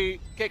 3,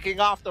 kicking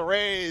off the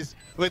Rays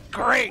with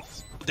great.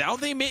 Now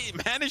they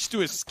managed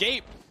to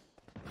escape.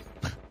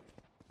 I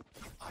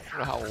don't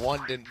know how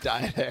one didn't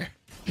die there.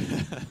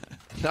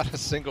 Not a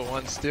single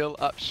one. Still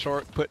up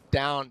short, put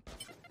down.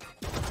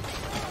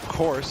 Of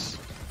course,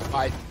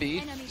 by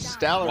Thief.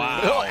 Stellar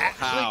will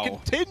actually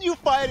continue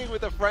fighting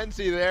with a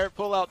frenzy there.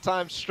 Pull out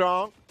time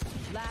strong.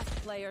 Last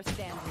player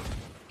standing.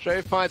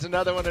 Trey finds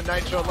another one, and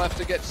Nitro left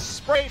to get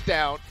sprayed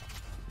down.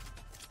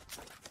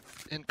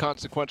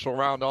 Inconsequential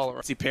round all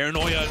around. See,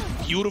 Paranoia,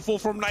 beautiful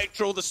from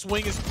Nitro. The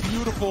swing is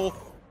beautiful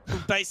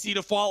from Dicey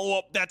to follow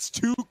up. That's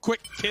 2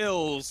 quick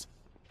kills.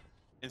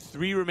 And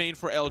 3 remain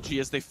for LG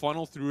as they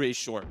funnel through a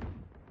short.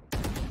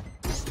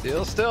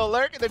 Still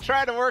lurking. They're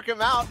trying to work him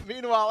out.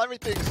 Meanwhile,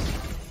 everything's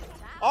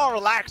all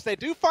relaxed. They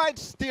do find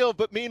Steel,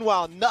 but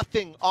meanwhile,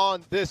 nothing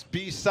on this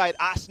B site.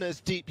 Asuna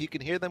is deep. You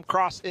can hear them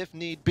cross if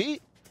need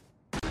be.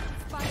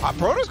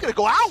 Aproto's going to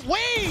go out.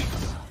 Wait!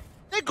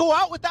 They go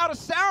out without a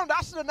sound.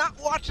 Asuna not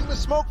watching the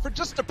smoke for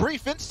just a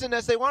brief instant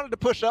as they wanted to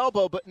push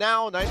elbow, but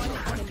now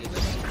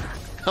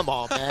come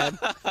on, man.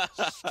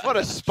 What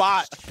a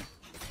spot.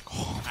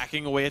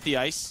 Hacking away at the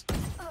ice.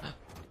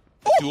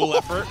 Dual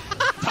effort.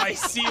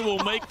 Dicey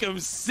will make him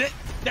sit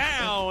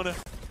down.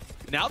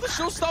 Now the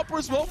showstopper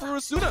as well for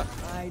Asuna.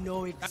 I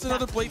know exactly. That's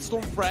another Blade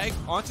Storm frag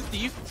onto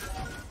Thief.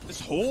 This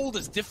hold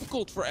is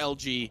difficult for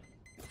LG.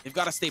 They've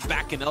got to stay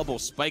back in elbow.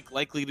 Spike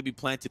likely to be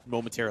planted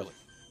momentarily.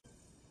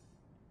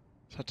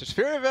 Such as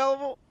Fury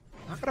available.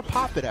 Not going to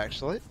pop it,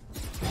 actually.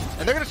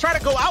 And they're going to try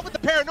to go out with the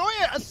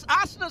Paranoia.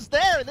 Asuna's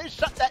there, and they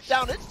shut that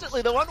down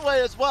instantly the one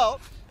way as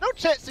well. No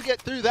chance to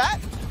get through that.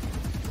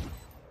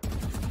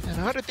 And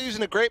 100 Thieves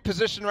in a great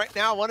position right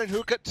now. 1 in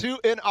hookah, 2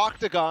 in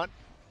octagon.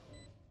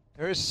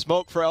 There is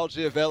smoke for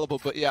LG available,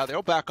 but yeah,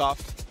 they'll back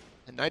off.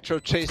 And Nitro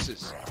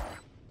chases.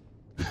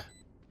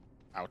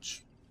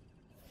 Ouch.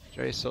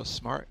 Dre's so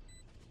smart.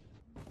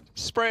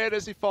 Spray it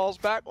as he falls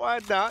back, why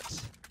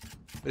not?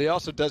 But he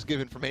also does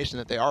give information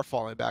that they are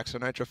falling back, so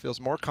Nitro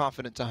feels more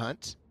confident to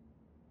hunt.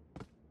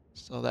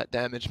 So that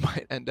damage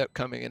might end up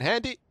coming in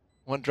handy.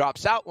 One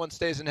drops out, one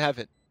stays in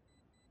heaven.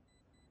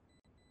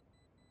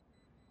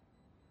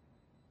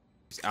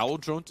 Owl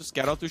drone to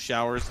scout out through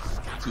showers.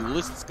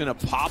 Duelist is going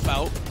to pop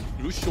out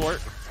through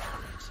short.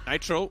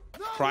 Nitro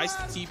tries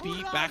to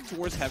TP back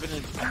towards heaven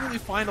and doesn't really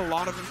find a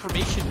lot of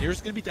information.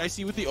 There's going to be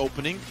Dicey with the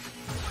opening.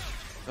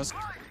 Does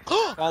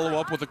follow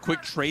up with a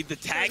quick trade. The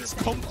tags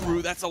come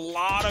through. That's a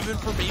lot of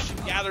information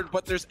gathered,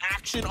 but there's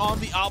action on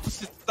the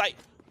opposite side.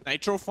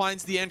 Nitro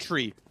finds the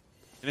entry.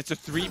 And it's a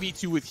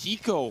 3v2 with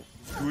Hiko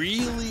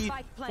really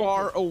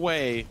far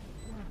away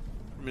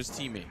from his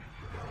teammate.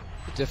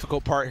 The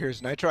difficult part here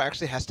is nitr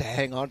actually has to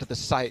hang on to the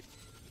site.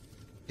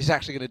 He's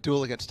actually going to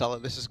duel against Stella.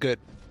 This is good.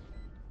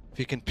 If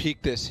he can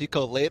peek this,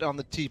 Hiko late on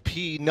the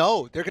TP.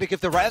 No, they're going to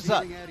give the res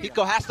up.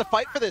 Hiko has to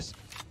fight for this.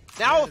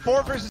 Now a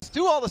 4 versus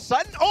 2 all of a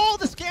sudden. Oh,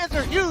 the scans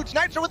are huge.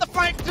 nitr with a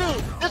flank too.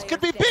 This could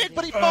be big,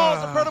 but he falls.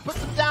 aproto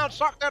puts him down.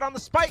 Shock dart on the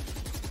spike.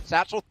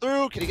 Satchel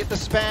through. Can he get the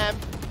spam?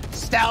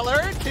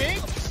 Stellar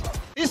dinks.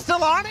 He's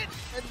still on it.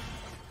 And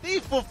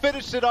Thief will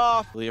finish it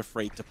off. Really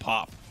afraid to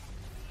pop.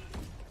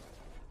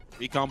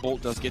 Recon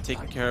Bolt does get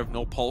taken care of,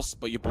 no pulse,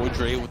 but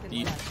YaBoiDre with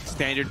the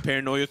standard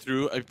paranoia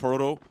through.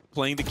 aproto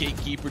playing the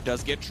gatekeeper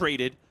does get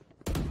traded.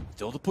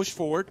 Still the push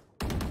forward.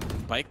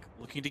 Spike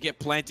looking to get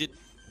planted.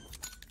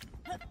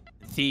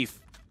 Thief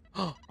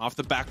off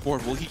the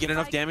backboard. Will he get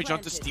enough damage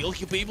onto Steel?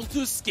 He'll be able to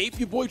escape.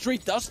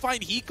 YaBoiDre does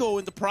find Hiko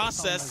in the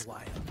process.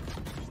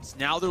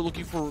 Now they're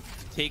looking to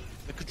take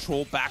the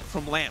control back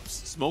from Lamps.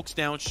 Smoke's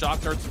down,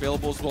 shock darts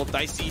available as well.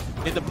 Dicey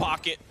in the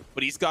pocket,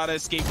 but he's got to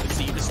escape. The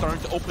scene is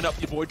starting to open up.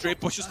 YaBoiDre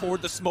pushes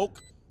forward. The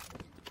smoke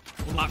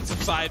will not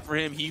subside for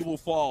him. He will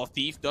fall.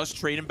 Thief does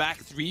trade him back.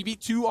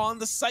 3v2 on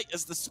the site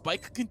as the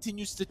spike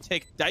continues to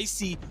take.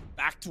 Dicey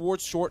back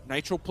towards short.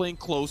 nitr playing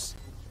close.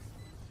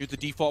 Here's the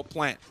default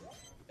plant.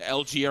 The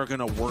LG are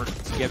going to work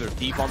together.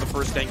 Deep on the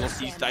first angle,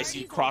 sees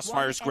Dicey.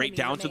 Crossfires great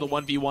down to the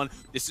 1v1.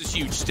 This is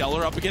huge.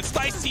 Stellar up against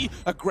Dicey.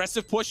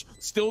 Aggressive push.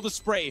 Still the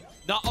spray.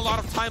 Not a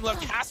lot of time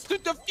left. Has to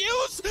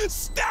defuse.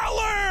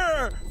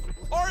 Stellar!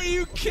 Are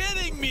you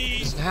kidding me?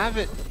 Doesn't have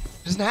it.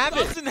 Doesn't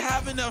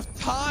have enough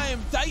time.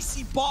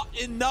 Dicey bought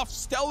enough.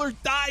 Stellar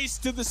dies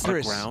to the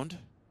ground.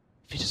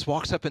 He just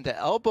walks up into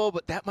elbow,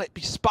 but that might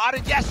be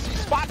spotted. Yes, he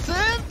spots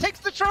him. Takes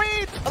the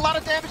trade. A lot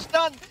of damage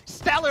done.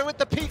 Stellar with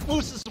the peak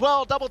moose as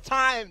well. Double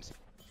times.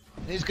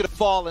 And he's going to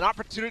fall. An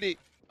opportunity.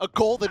 A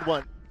golden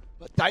one.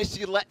 But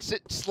Dicey lets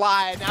it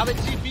slide. Now the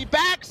TP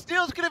back.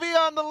 Steel's going to be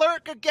on the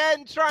lurk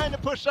again, trying to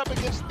push up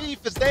against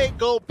Thief as they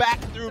go back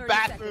through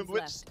bathroom,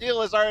 which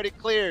Steel has already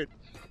cleared.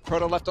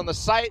 aproto left on the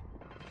site.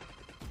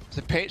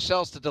 To paint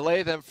shells to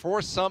delay them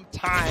for some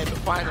time. But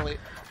finally,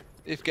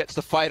 Thief gets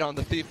the fight on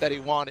the Thief that he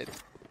wanted.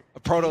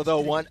 aproto, though,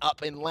 one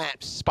up in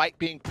Lamps. Spike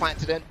being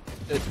planted in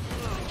the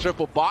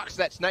triple box.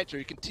 That's nitr.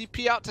 You can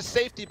TP out to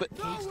safety, but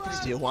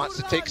Steel wants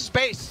to take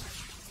space.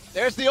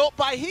 There's the ult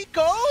by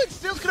Hiko, and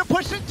Steel's going to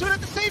push into it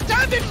at the same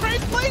time. They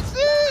trade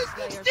places!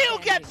 Steel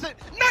gets it!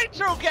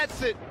 nitr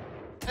gets it!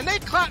 And they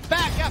clap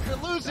back after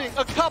losing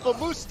a couple.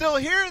 Moose still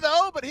here,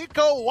 though, but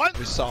Hiko won.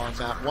 We saw in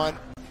map 1.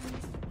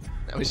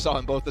 And we saw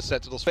in both the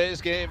Sentinels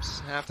phase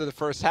games after the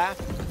first half.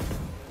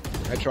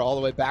 nitr all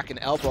the way back in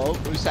elbow.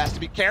 Moose has to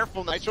be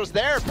careful. nitr's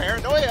there.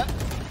 Paranoia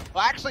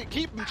will actually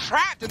keep him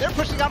trapped, and they're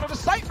pushing out on the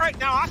site right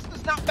now.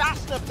 Asuna's not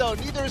fast enough, though.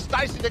 Neither is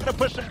Dicey. They're going to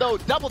push him, though.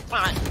 Double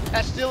time.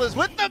 That Steel is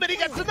with them, and he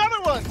gets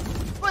another one.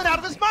 Playing out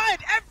of his mind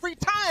every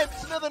time.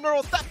 It's another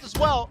neural theft as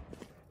well.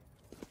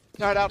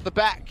 Dart out the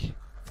back.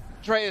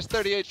 Dre is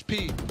 30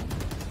 HP.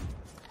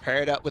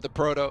 Paired up with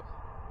aproto.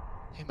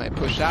 He might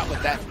push out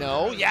with that.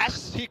 No.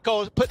 Yes.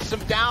 Hiko puts him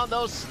down,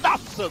 though.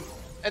 Stuffs him.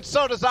 And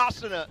so does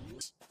Asuna.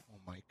 Oh,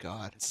 my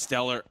God.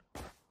 Stellar.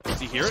 Does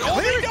he hear it?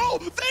 Oh, they know!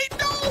 They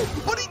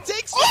know! But he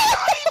takes 9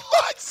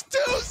 bucks to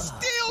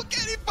Steel.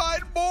 Can he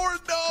find more?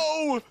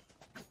 No!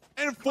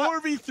 And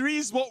 4v3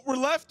 is what we're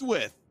left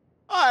with.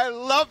 I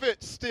love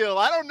it, Steel.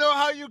 I don't know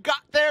how you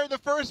got there in the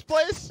first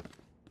place.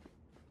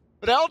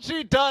 But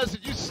LG does,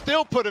 and you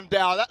still put him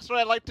down. That's what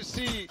I like to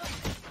see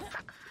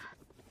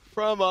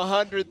from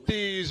 100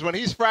 Thieves. When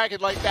he's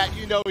fragging like that,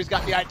 you know he's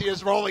got the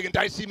ideas rolling, and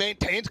Dicey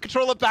maintains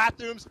control of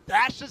bathrooms,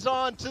 dashes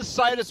on to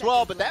site as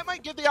well, but that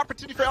might give the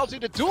opportunity for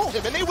LG to duel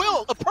him, and they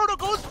will. aproto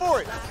goes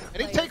for it,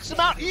 and he takes him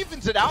out,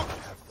 evens it out.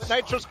 But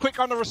nitr's quick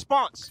on the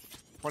response.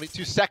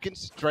 22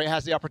 seconds, Dre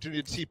has the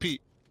opportunity to TP.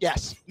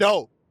 Yes,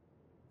 no.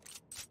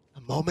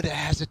 A moment of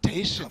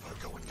hesitation.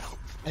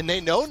 And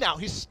they know now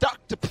he's stuck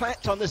to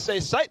plant on this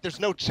A site. There's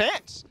no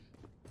chance.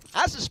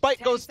 As the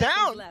spike goes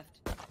down,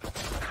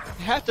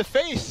 you have to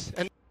face.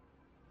 And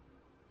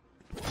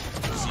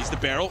sees the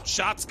barrel.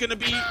 Shot's gonna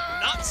be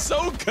not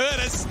so good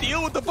as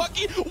Steel with the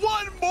bucky.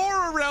 One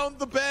more around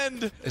the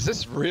bend. Is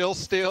this real,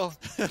 Steel?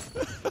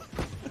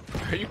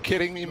 Are you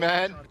kidding me,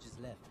 man?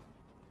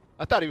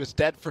 I thought he was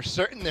dead for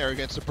certain there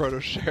against the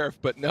aproto Sheriff,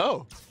 but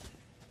no.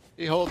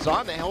 He holds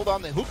on. They hold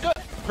on the hookah.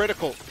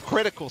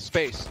 Critical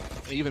space.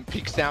 He even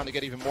peeks down to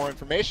get even more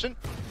information.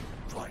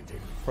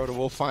 aproto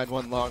will find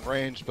one long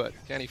range, but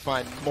can he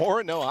find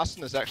more? No,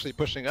 Asuna's actually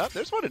pushing up.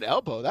 There's one at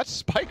elbow. That's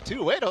Spike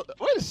too. Wait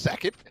a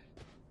second.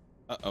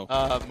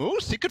 Uh-oh.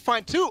 Moose, he could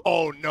find 2.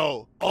 Oh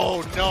no.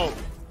 Oh no.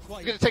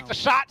 He's gonna take the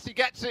shots. He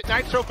gets it.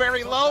 nitr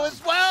very low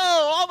as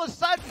well. All of a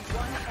sudden,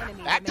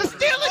 back to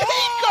Steel and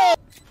Hiko.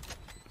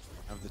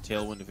 Have the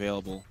tailwind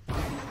available.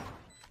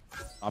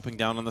 Hopping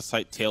down on the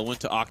site, tailwind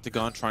to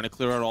Octagon, trying to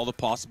clear out all the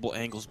possible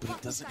angles, but he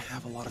doesn't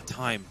have a lot of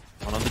time.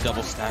 One on the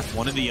double stack,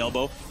 one in the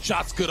elbow.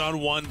 Shot's good on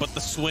one, but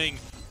the swing,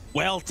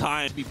 well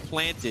timed, be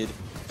planted.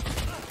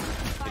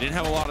 didn't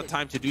have a lot of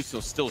time to do so.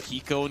 Still,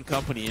 Hiko and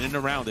company in and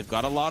around. They've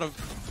got a lot of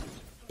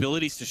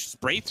abilities to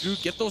spray through,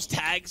 get those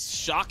tags,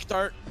 shock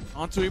dart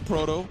onto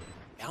aproto.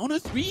 Down to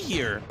 3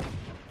 here.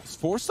 This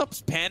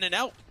force-up's panning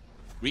out.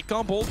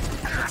 Recon Bolt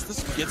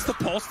gets the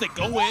pulse, they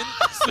go in.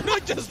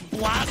 Asuna just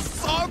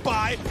blasts on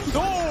by.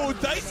 No,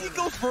 Dicey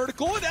goes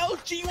vertical and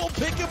LG will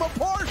pick him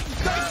apart.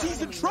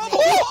 Dicey's in trouble.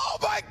 Oh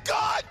my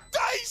god,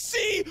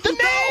 Dicey!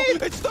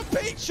 No, it's the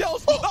paint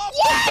shells off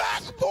the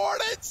backboard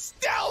and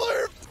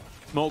Stellar!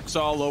 Smokes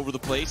all over the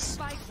place.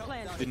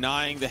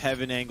 Denying the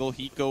heaven angle.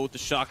 Hiko with the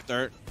shock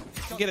dart.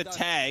 Can get a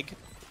tag.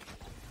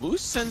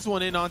 Moose sends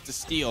one in onto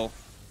Steel.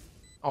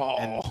 Oh.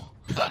 And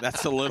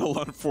that's a little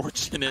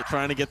unfortunate,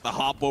 trying to get the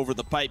hop over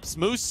the pipes.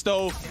 Moose,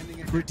 though,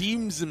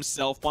 redeems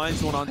himself,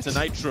 finds one onto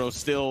Nitro,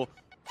 still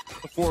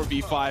a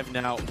 4v5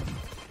 now.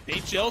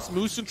 HL's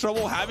Moose in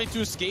trouble, having to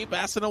escape.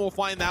 Asuna will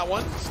find that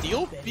one.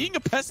 Steel being a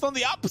pest on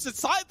the opposite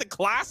side. The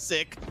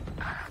classic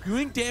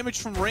doing damage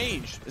from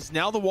range, as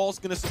now the wall's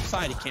going to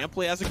subside. He can't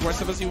play as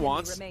aggressive as he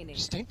wants.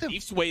 Just take them.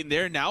 Thief's waiting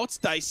there. Now it's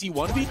Dicey.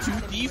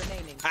 1v2.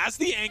 Thief has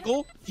the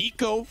angle.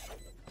 Hiko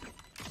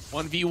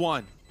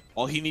 1v1.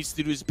 All he needs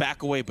to do is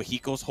back away, but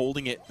Hiko's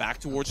holding it back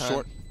towards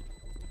short.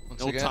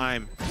 No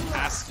time.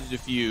 Has to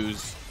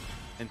defuse.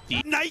 And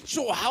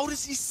Nitro, how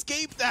does he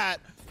escape that?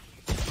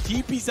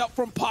 TP's up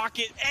from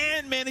pocket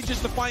and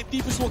manages to find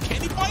Thief as well.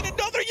 Can he find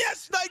another?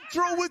 Yes,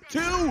 Nitro with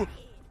 2.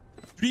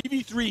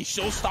 3v3,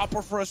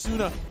 showstopper for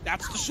Asuna.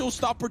 That's the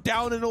showstopper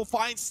down, and he'll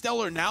find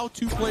Stellar. Now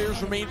 2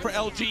 players remain for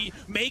LG.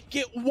 Make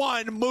it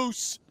 1,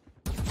 Moose.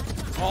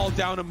 All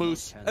down to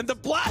Moose. And the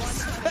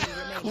blast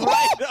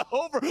right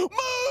over.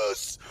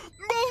 Moose!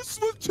 Moose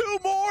with 2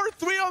 more.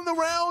 3 on the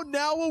round.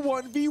 Now a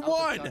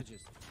 1v1.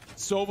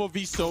 Sova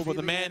v Sova,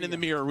 the man in the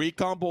mirror.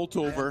 Recon Bolt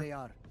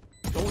over.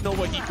 Don't know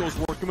what Hiko's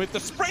working with. The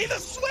spray, the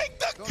swing,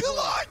 the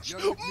clutch!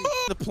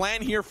 The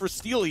plan here for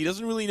Steel, he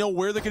doesn't really know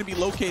where they're going to be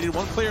located.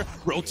 One player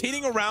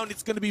rotating around,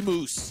 it's going to be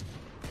Moose.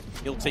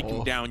 He'll take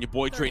him down.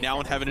 YaBoiDre now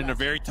and having in a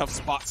very tough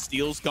spot.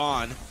 Steel's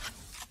gone.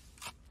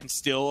 And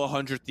still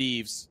 100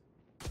 Thieves.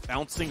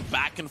 Bouncing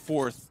back and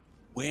forth.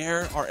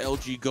 Where are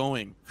LG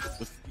going?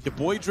 With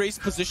YaBoiDre's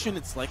position,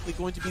 it's likely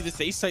going to be this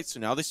A site, so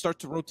now they start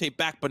to rotate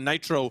back, but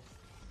Nitro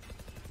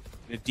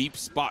in a deep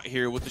spot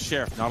here with the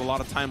Sheriff. Not a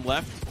lot of time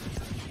left.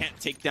 Can't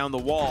take down the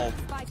wall.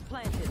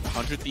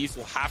 100 Thieves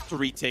will have to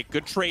retake.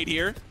 Good trade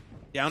here.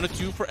 Down to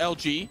 2 for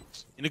LG.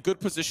 In a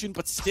good position,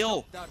 but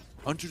still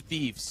 100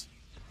 Thieves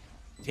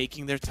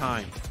taking their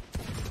time.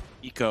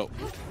 Hiko.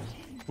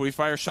 We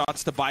fire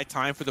shots to buy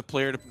time for the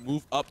player to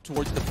move up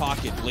towards the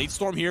pocket. Late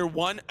Storm here,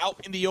 1 out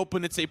in the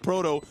open. It's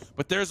aproto,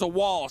 but there's a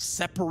wall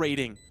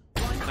separating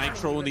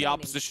Nitro in the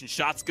opposition.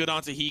 Shots good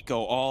onto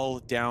Hiko, all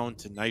down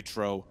to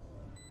Nitro.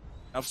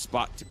 Tough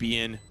spot to be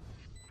in.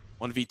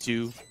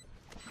 1v2.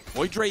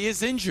 YaBoiDre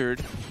is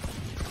injured.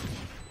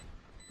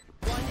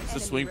 The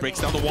swing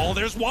breaks down the wall.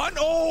 There's one.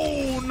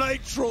 Oh,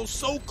 Nitro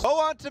so close. Go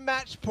on to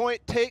match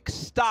point. Take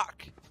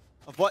stock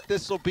of what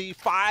this will be.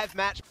 5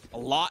 match. A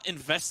lot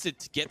invested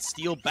to get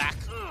Steel back.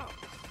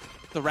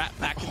 The rat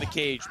back in the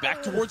cage.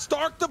 Back towards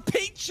Dark. The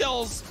paint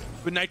shells.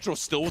 But Nitro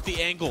still with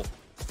the angle.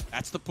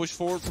 That's the push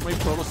forward from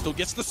aproto. Still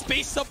gets the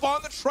space up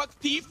on the truck.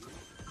 Thief.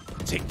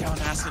 Take down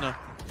Asuna.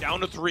 Down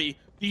to 3.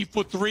 Thief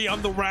with 3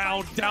 on the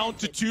round. Down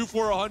to 2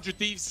 for 100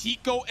 Thieves.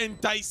 Hiko and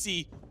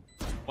Dicey.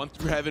 1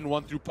 through heaven,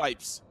 1 through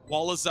pipes.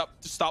 Wall is up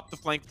to stop the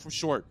flank from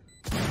short.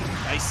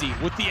 Dicey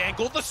with the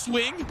angle. The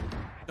swing.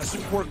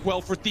 Doesn't work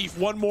well for Thief.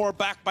 1 more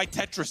back by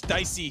Tetris.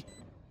 Dicey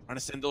trying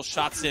to send those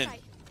shots in.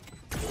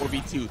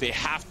 4v2. They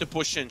have to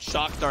push in.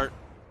 Shock dart.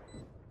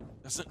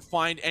 Doesn't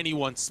find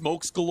anyone.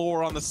 Smokes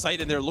galore on the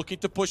site, and they're looking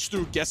to push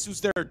through. Guess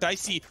who's there?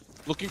 Dicey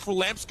looking for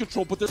lamps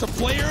control, but there's a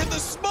player in the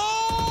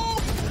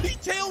smoke! He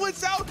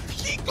tailwinds out.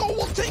 Hiko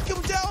will take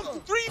him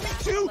down.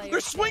 3v2. They're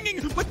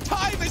swinging, but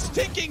time is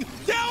ticking.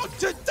 Down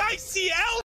to Dicey. Out.